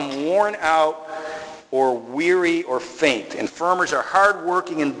become worn out or weary or faint. And farmers are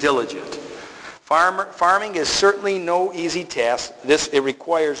hard-working and diligent. Farming is certainly no easy task. It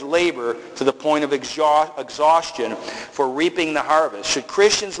requires labor to the point of exhaustion for reaping the harvest. Should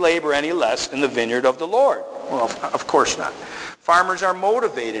Christians labor any less in the vineyard of the Lord? Well, of course not. Farmers are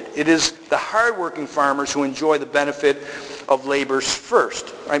motivated. It is the hard-working farmers who enjoy the benefit of labors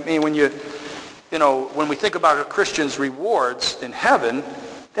first. I mean, when we think about a Christian's rewards in heaven,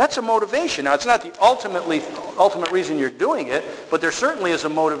 that's a motivation. Now, it's not the ultimate reason you're doing it, but there certainly is a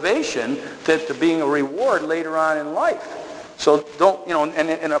motivation to being a reward later on in life. So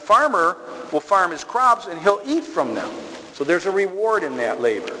and a farmer will farm his crops and he'll eat from them. So there's a reward in that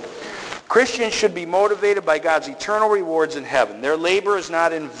labor. Christians should be motivated by God's eternal rewards in heaven. Their labor is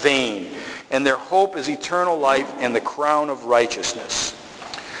not in vain, and their hope is eternal life and the crown of righteousness.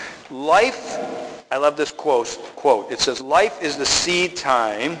 Life, I love this quote. It says, life is the seed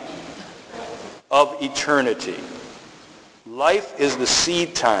time of eternity. Life is the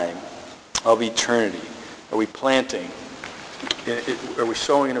seed time of eternity. Are we planting? Are we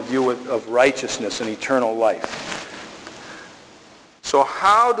sowing in a view of righteousness and eternal life? So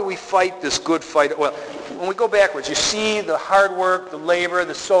how do we fight this good fight? Well, when we go backwards, you see the hard work, the labor,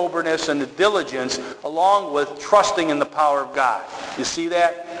 the soberness, and the diligence, along with trusting in the power of God. You see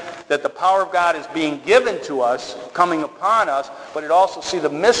that? That the power of God is being given to us, coming upon us, but it also see the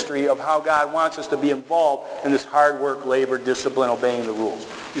mystery of how God wants us to be involved in this hard work, labor, discipline, obeying the rules.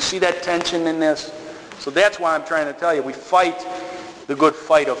 You see that tension in this? So that's why I'm trying to tell you, we fight the good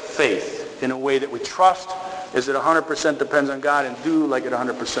fight of faith in a way that we trust is it 100% depends on God, and do like it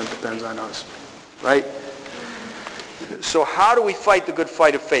 100% depends on us. Right? So how do we fight the good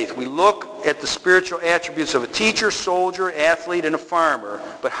fight of faith? We look at the spiritual attributes of a teacher, soldier, athlete, and a farmer.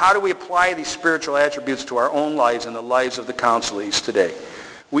 But how do we apply these spiritual attributes to our own lives and the lives of the counselees today?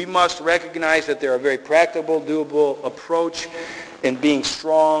 We must recognize that they're a very practical, doable approach in being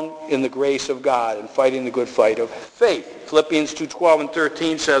strong in the grace of God and fighting the good fight of faith. Philippians 2:12 and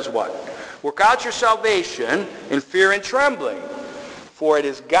 13 says what? Work out your salvation in fear and trembling, for it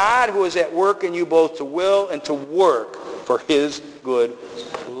is God who is at work in you both to will and to work for his good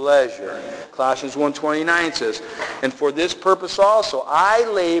pleasure. Colossians 1:29 says, and for this purpose also I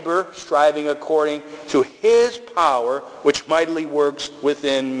labor, striving according to his power, which mightily works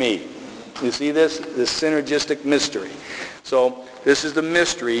within me. You see this synergistic mystery. So this is the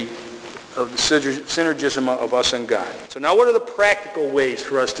mystery of the synergism of us and God. So now what are the practical ways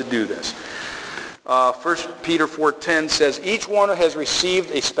for us to do this? 1 Peter 4:10 says, each one has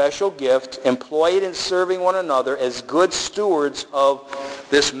received a special gift, employed in serving one another as good stewards of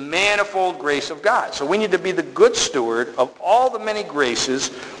this manifold grace of God. So we need to be the good steward of all the many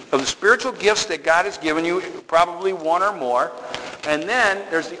graces, of the spiritual gifts that God has given you, probably one or more. And then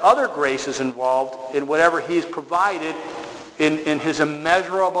there's the other graces involved in whatever he's provided in his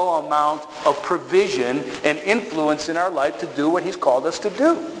immeasurable amount of provision and influence in our life to do what he's called us to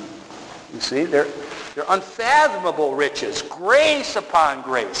do. You see, they're unfathomable riches, grace upon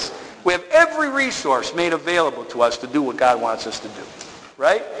grace. We have every resource made available to us to do what God wants us to do,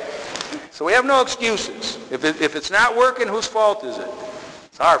 right? So we have no excuses. If it's not working, whose fault is it?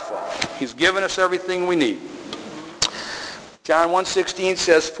 It's our fault. He's given us everything we need. John 1:16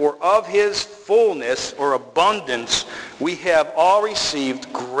 says, for of his fullness or abundance we have all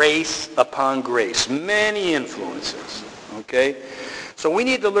received grace upon grace. Many influences. Okay? So we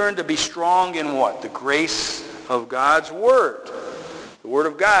need to learn to be strong in what? The grace of God's Word. The Word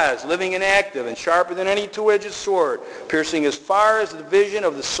of God is living and active and sharper than any two-edged sword, piercing as far as the division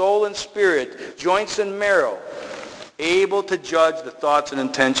of the soul and spirit, joints and marrow, able to judge the thoughts and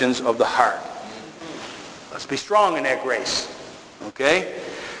intentions of the heart. Let's be strong in that grace. Okay?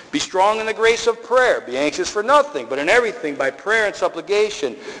 Be strong in the grace of prayer. Be anxious for nothing, but in everything by prayer and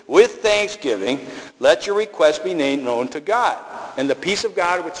supplication with thanksgiving, let your requests be made known to God. And the peace of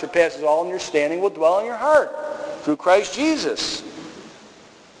God, which surpasses all understanding, will dwell in your heart through Christ Jesus.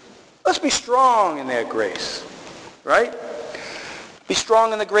 Let's be strong in that grace. Right? Be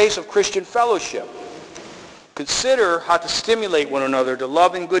strong in the grace of Christian fellowship. Consider how to stimulate one another to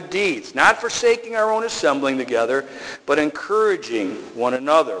love and good deeds, not forsaking our own assembling together, but encouraging one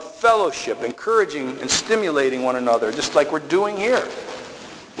another. Fellowship, encouraging and stimulating one another, just like we're doing here.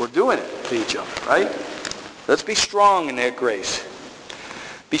 We're doing it to each other, right? Let's be strong in that grace.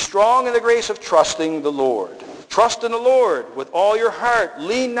 Be strong in the grace of trusting the Lord. Trust in the Lord with all your heart.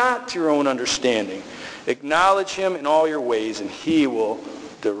 Lean not to your own understanding. Acknowledge him in all your ways, and he will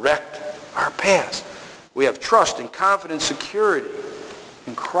direct our paths. We have trust and confidence, security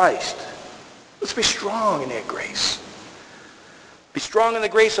in Christ. Let's be strong in that grace. Be strong in the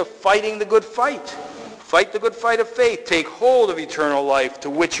grace of fighting the good fight. Fight the good fight of faith. Take hold of eternal life to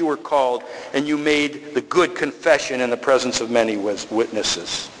which you were called, and you made the good confession in the presence of many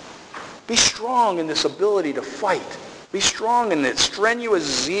witnesses. Be strong in this ability to fight. Be strong in that strenuous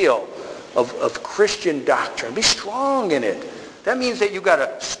zeal of Christian doctrine. Be strong in it. That means that you've got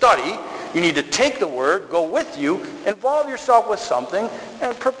to study. You need to take the word, go with you, involve yourself with something,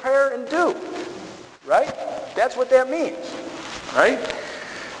 and prepare and do. Right? That's what that means. Right?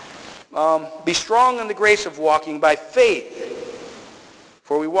 Be strong in the grace of walking by faith.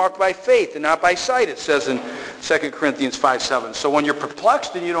 For we walk by faith and not by sight, it says in 2 Corinthians 5:7. So when you're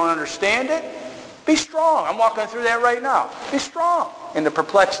perplexed and you don't understand it, be strong. I'm walking through that right now. Be strong in the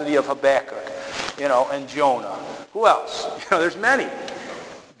perplexity of Habakkuk, and Jonah. Who else? There's many.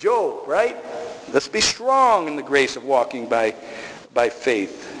 Job, right? Let's be strong in the grace of walking by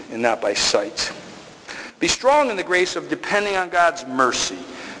faith and not by sight. Be strong in the grace of depending on God's mercy.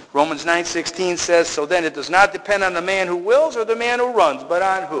 Romans 9:16 says, so then it does not depend on the man who wills or the man who runs, but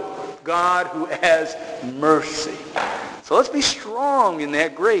on who? God who has mercy. So let's be strong in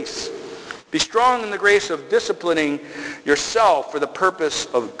that grace. Be strong in the grace of disciplining yourself for the purpose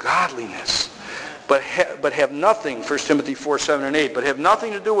of godliness. But have nothing, 1 Timothy 4:7 and 8, but have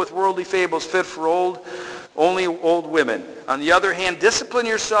nothing to do with worldly fables fit for only old women. On the other hand, discipline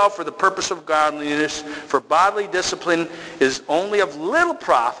yourself for the purpose of godliness, for bodily discipline is only of little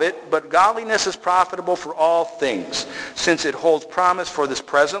profit, but godliness is profitable for all things, since it holds promise for this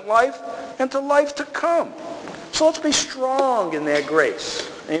present life and to life to come. So let's be strong in that grace.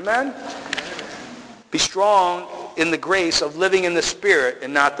 Amen? Be strong in the grace of living in the Spirit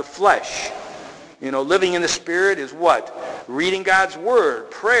and not the flesh. Living in the Spirit is what? Reading God's Word,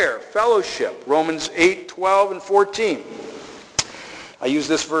 prayer, fellowship. Romans 8:12 and 14. I use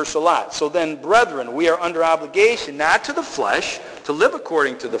this verse a lot. So then, brethren, we are under obligation, not to the flesh, to live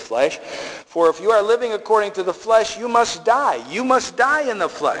according to the flesh. For if you are living according to the flesh, you must die. You must die in the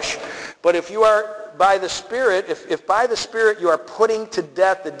flesh. But if you are by the Spirit, if by the Spirit you are putting to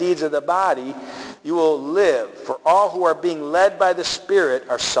death the deeds of the body, you will live. For all who are being led by the Spirit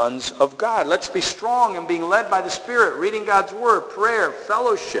are sons of God. Let's be strong in being led by the Spirit, reading God's Word, prayer,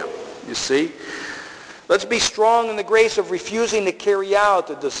 fellowship, you see. Let's be strong in the grace of refusing to carry out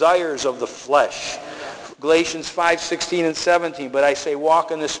the desires of the flesh. Galatians 5:16 and 17, but I say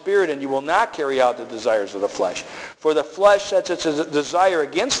walk in the Spirit and you will not carry out the desires of the flesh. For the flesh sets its desire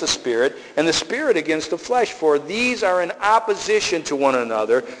against the Spirit, and the Spirit against the flesh. For these are in opposition to one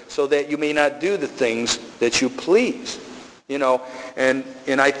another, so that you may not do the things that you please. And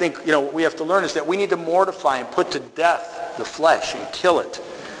I think, what we have to learn is that we need to mortify and put to death the flesh and kill it.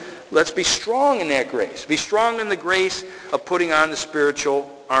 Let's be strong in that grace. Be strong in the grace of putting on the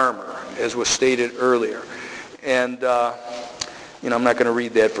spiritual armor, as was stated earlier. And, I'm not going to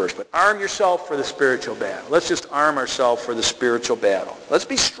read that verse, but arm yourself for the spiritual battle. Let's just arm ourselves for the spiritual battle. Let's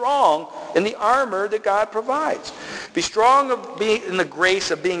be strong in the armor that God provides. Be strong in the grace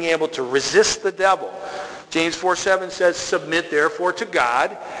of being able to resist the devil. James 4:7 says, submit therefore to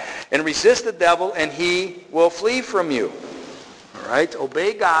God and resist the devil, and he will flee from you. All right?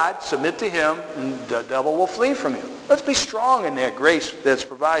 Obey God, submit to him, and the devil will flee from you. Let's be strong in that grace that's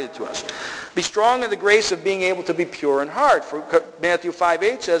provided to us. Be strong in the grace of being able to be pure in heart. For Matthew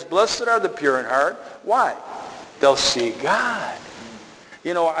 5:8 says, blessed are the pure in heart. Why? They'll see God.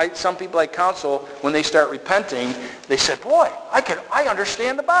 Some people I counsel, when they start repenting, they said, boy, I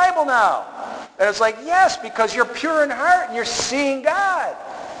understand the Bible now. And it's like, yes, because you're pure in heart and you're seeing God.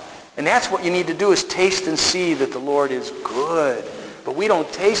 And that's what you need to do, is taste and see that the Lord is good. But we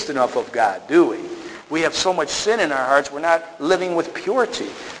don't taste enough of God, do we? We have so much sin in our hearts, we're not living with purity.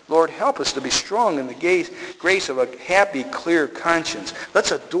 Lord, help us to be strong in the grace of a happy, clear conscience.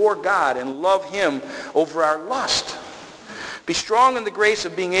 Let's adore God and love him over our lust. Be strong in the grace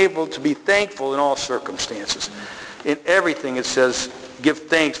of being able to be thankful in all circumstances. In everything it says, give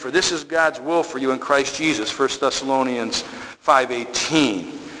thanks, for this is God's will for you in Christ Jesus, 1 Thessalonians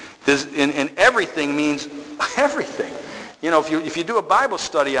 5:18. And everything means everything. If you do a Bible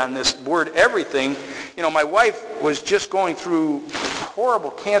study on this word everything, my wife was just going through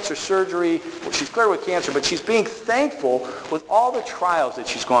horrible cancer surgery. Well, she's clear with cancer, but she's being thankful with all the trials that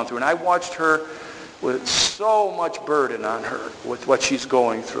she's gone through. And I watched her with so much burden on her with what she's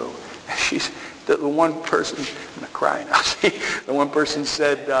going through. The one person, I'm not crying now, the one person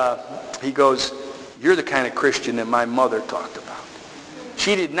said, he goes, "You're the kind of Christian that my mother talked about.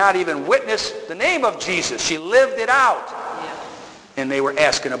 She did not even witness the name of Jesus. She lived it out." And they were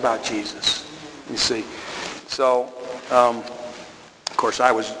asking about Jesus, you see. So, of course,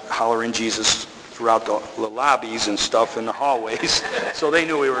 I was hollering Jesus throughout the lobbies and stuff in the hallways. So they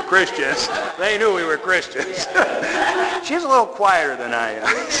knew we were Christians. They knew we were Christians. She's a little quieter than I am.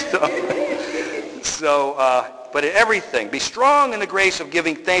 But in everything, be strong in the grace of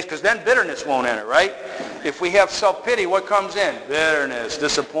giving thanks, because then bitterness won't enter, right? If we have self-pity, what comes in? Bitterness,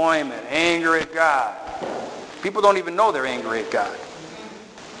 disappointment, anger at God. People don't even know they're angry at God.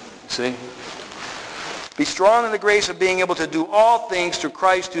 See? Be strong in the grace of being able to do all things through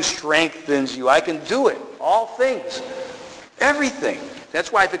Christ who strengthens you. I can do it. All things. Everything.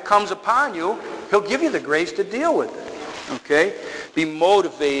 That's why if it comes upon you, he'll give you the grace to deal with it. Okay? Be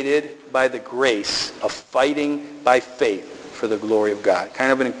motivated by the grace of fighting by faith for the glory of God.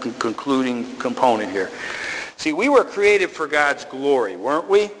 Kind of a concluding component here. See, we were created for God's glory, weren't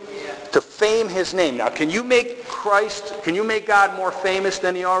we? To fame his name. Now, can you make God more famous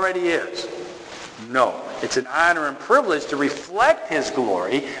than he already is? No. It's an honor and privilege to reflect his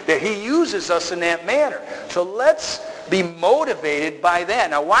glory that he uses us in that manner. So let's be motivated by that.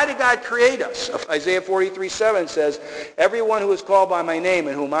 Now, why did God create us? Isaiah 43:7 says, "Everyone who is called by my name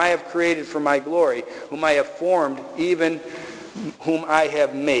and whom I have created for my glory, whom I have formed, even whom I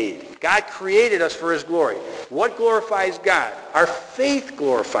have made." God created us for his glory. What glorifies God? Our faith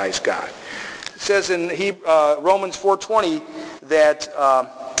glorifies God. It says in Romans 4:20 that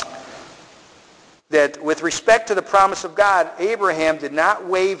with respect to the promise of God, Abraham did not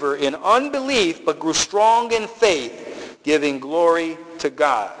waver in unbelief, but grew strong in faith, giving glory to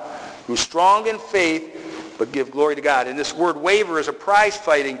God. Grew strong in faith, but give glory to God. And this word waver is a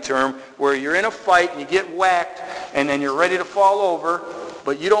prize-fighting term where you're in a fight and you get whacked and then you're ready to fall over,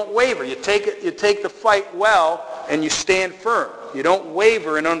 but you don't waver. You take the fight well and you stand firm. You don't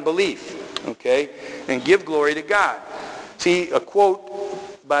waver in unbelief, okay? And give glory to God. See, a quote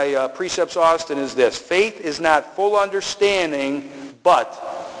by Precepts Austin is this: "Faith is not full understanding, but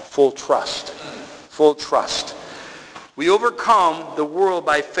full trust." Full trust. We overcome the world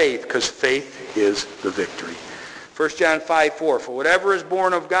by faith because faith is the victory. 1 John 5:4, "For whatever is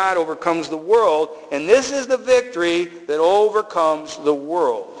born of God overcomes the world, and this is the victory that overcomes the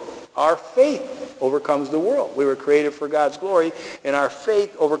world." Our faith overcomes the world. We were created for God's glory, and our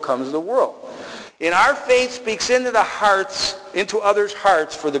faith overcomes the world. And our faith speaks into others'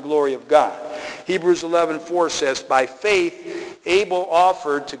 hearts for the glory of God. Hebrews 11:4 says, "By faith Abel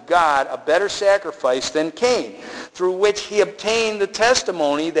offered to God a better sacrifice than Cain, through which he obtained the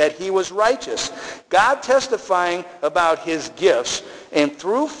testimony that he was righteous, God testifying about his gifts, and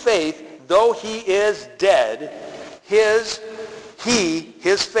through faith, though he is dead, his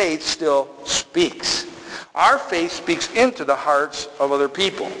faith still speaks." Our faith speaks into the hearts of other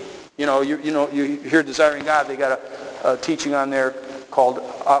people. You hear Desiring God, they got a teaching on there called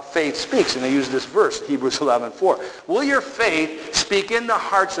Faith Speaks, and they use this verse, Hebrews 11:4. Will your faith speak in the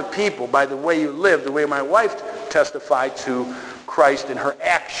hearts of people by the way you live, the way my wife testified to Christ in her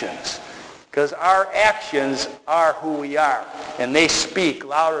actions? Because our actions are who we are, and they speak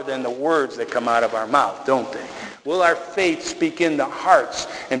louder than the words that come out of our mouth, don't they? Will our faith speak in the hearts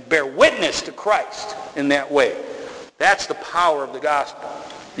and bear witness to Christ in that way? That's the power of the gospel.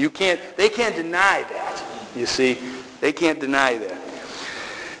 They can't deny that, you see. They can't deny that.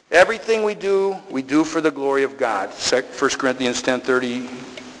 Everything we do for the glory of God. 1 Corinthians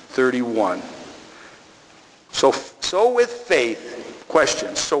 10:31. So with faith,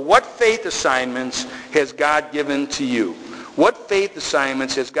 questions. So what faith assignments has God given to you? What faith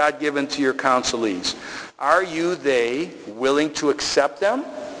assignments has God given to your counselees? Are you willing to accept them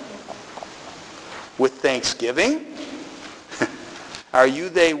with thanksgiving? Are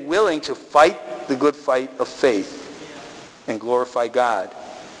you willing to fight the good fight of faith and glorify God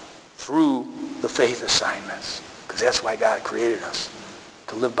through the faith assignments? Because that's why God created us,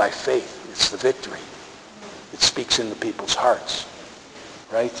 to live by faith. It's the victory. It speaks into people's hearts,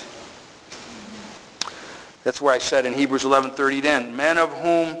 right? That's where I said in Hebrews 11:30 then, "Men of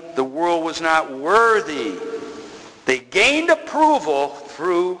whom the world was not worthy, they gained approval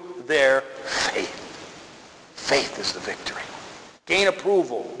through their faith." Faith is the victory. Gain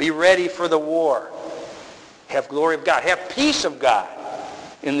approval. Be ready for the war. Have glory of God. Have peace of God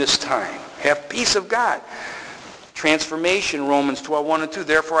in this time. Have peace of God. Transformation, Romans 12:1 and 2.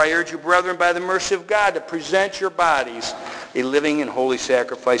 "Therefore I urge you, brethren, by the mercy of God, to present your bodies a living and holy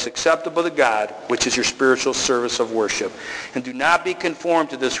sacrifice acceptable to God, which is your spiritual service of worship. And do not be conformed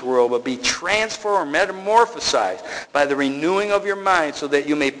to this world, but be transformed, metamorphosized by the renewing of your mind, so that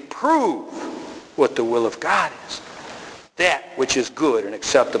you may prove what the will of God is, that which is good and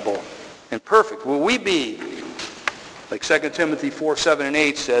acceptable and perfect. Will we be, like 2 Timothy 4, 7, and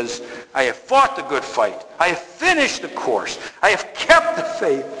 8 says, I have fought the good fight. I have finished the course. I have kept the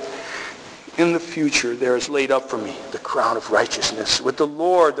faith. In the future, there is laid up for me the crown of righteousness, with the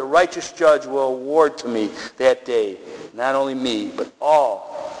Lord, the righteous judge, will award to me that day, not only me, but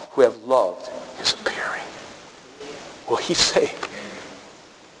all who have loved his appearing. Will he say,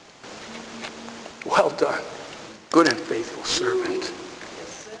 well done, good and faithful servant?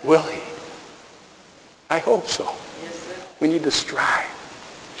 Will he? I hope so. We need to strive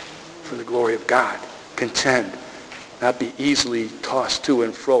for the glory of God, contend, not be easily tossed to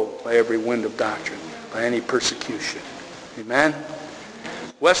and fro by every wind of doctrine, by any persecution. Amen?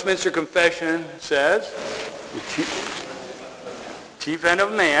 Westminster Confession says, the chief end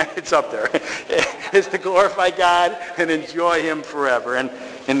of man, it's up there, is to glorify God and enjoy him forever.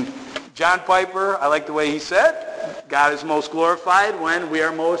 And John Piper, I like the way he said, God is most glorified when we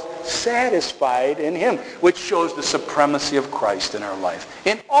are most satisfied in him, which shows the supremacy of Christ in our life.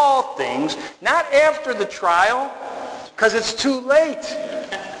 In all things, not after the trial, because it's too late.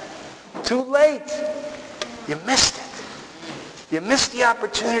 Too late. You missed it. You missed the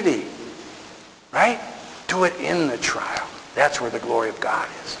opportunity. Right? Do it in the trial. That's where the glory of God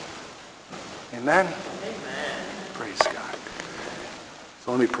is. Amen? Amen. Praise God. So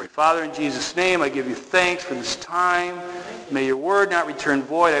let me pray. Father, in Jesus' name, I give you thanks for this time. May your word not return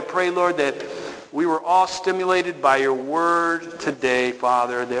void. I pray, Lord, that we were all stimulated by your word today,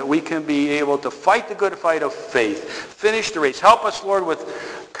 Father, that we can be able to fight the good fight of faith, finish the race. Help us, Lord, with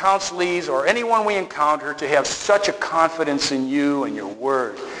counselees or anyone we encounter to have such a confidence in you and your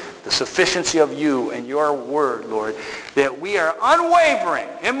word, the sufficiency of you and your word, Lord, that we are unwavering,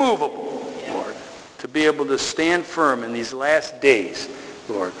 immovable, Lord, to be able to stand firm in these last days,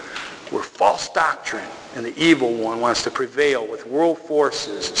 Lord, where false doctrine and the evil one wants to prevail with world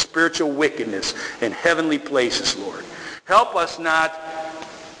forces and spiritual wickedness in heavenly places, Lord. Help us not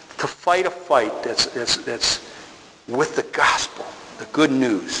to fight a fight that's with the gospel, the good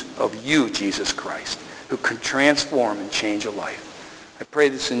news of you, Jesus Christ, who can transform and change a life. I pray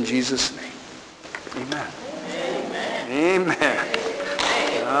this in Jesus' name. Amen. Amen.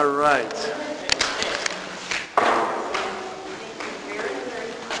 Amen. All right.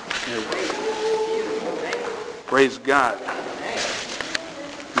 Praise God.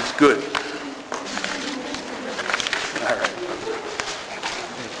 He's good. All right.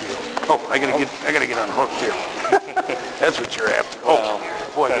 Oh, I gotta get unhooked here. That's what you're after. Oh,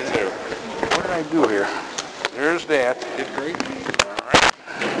 boy, what did I do here? There's that. Did great.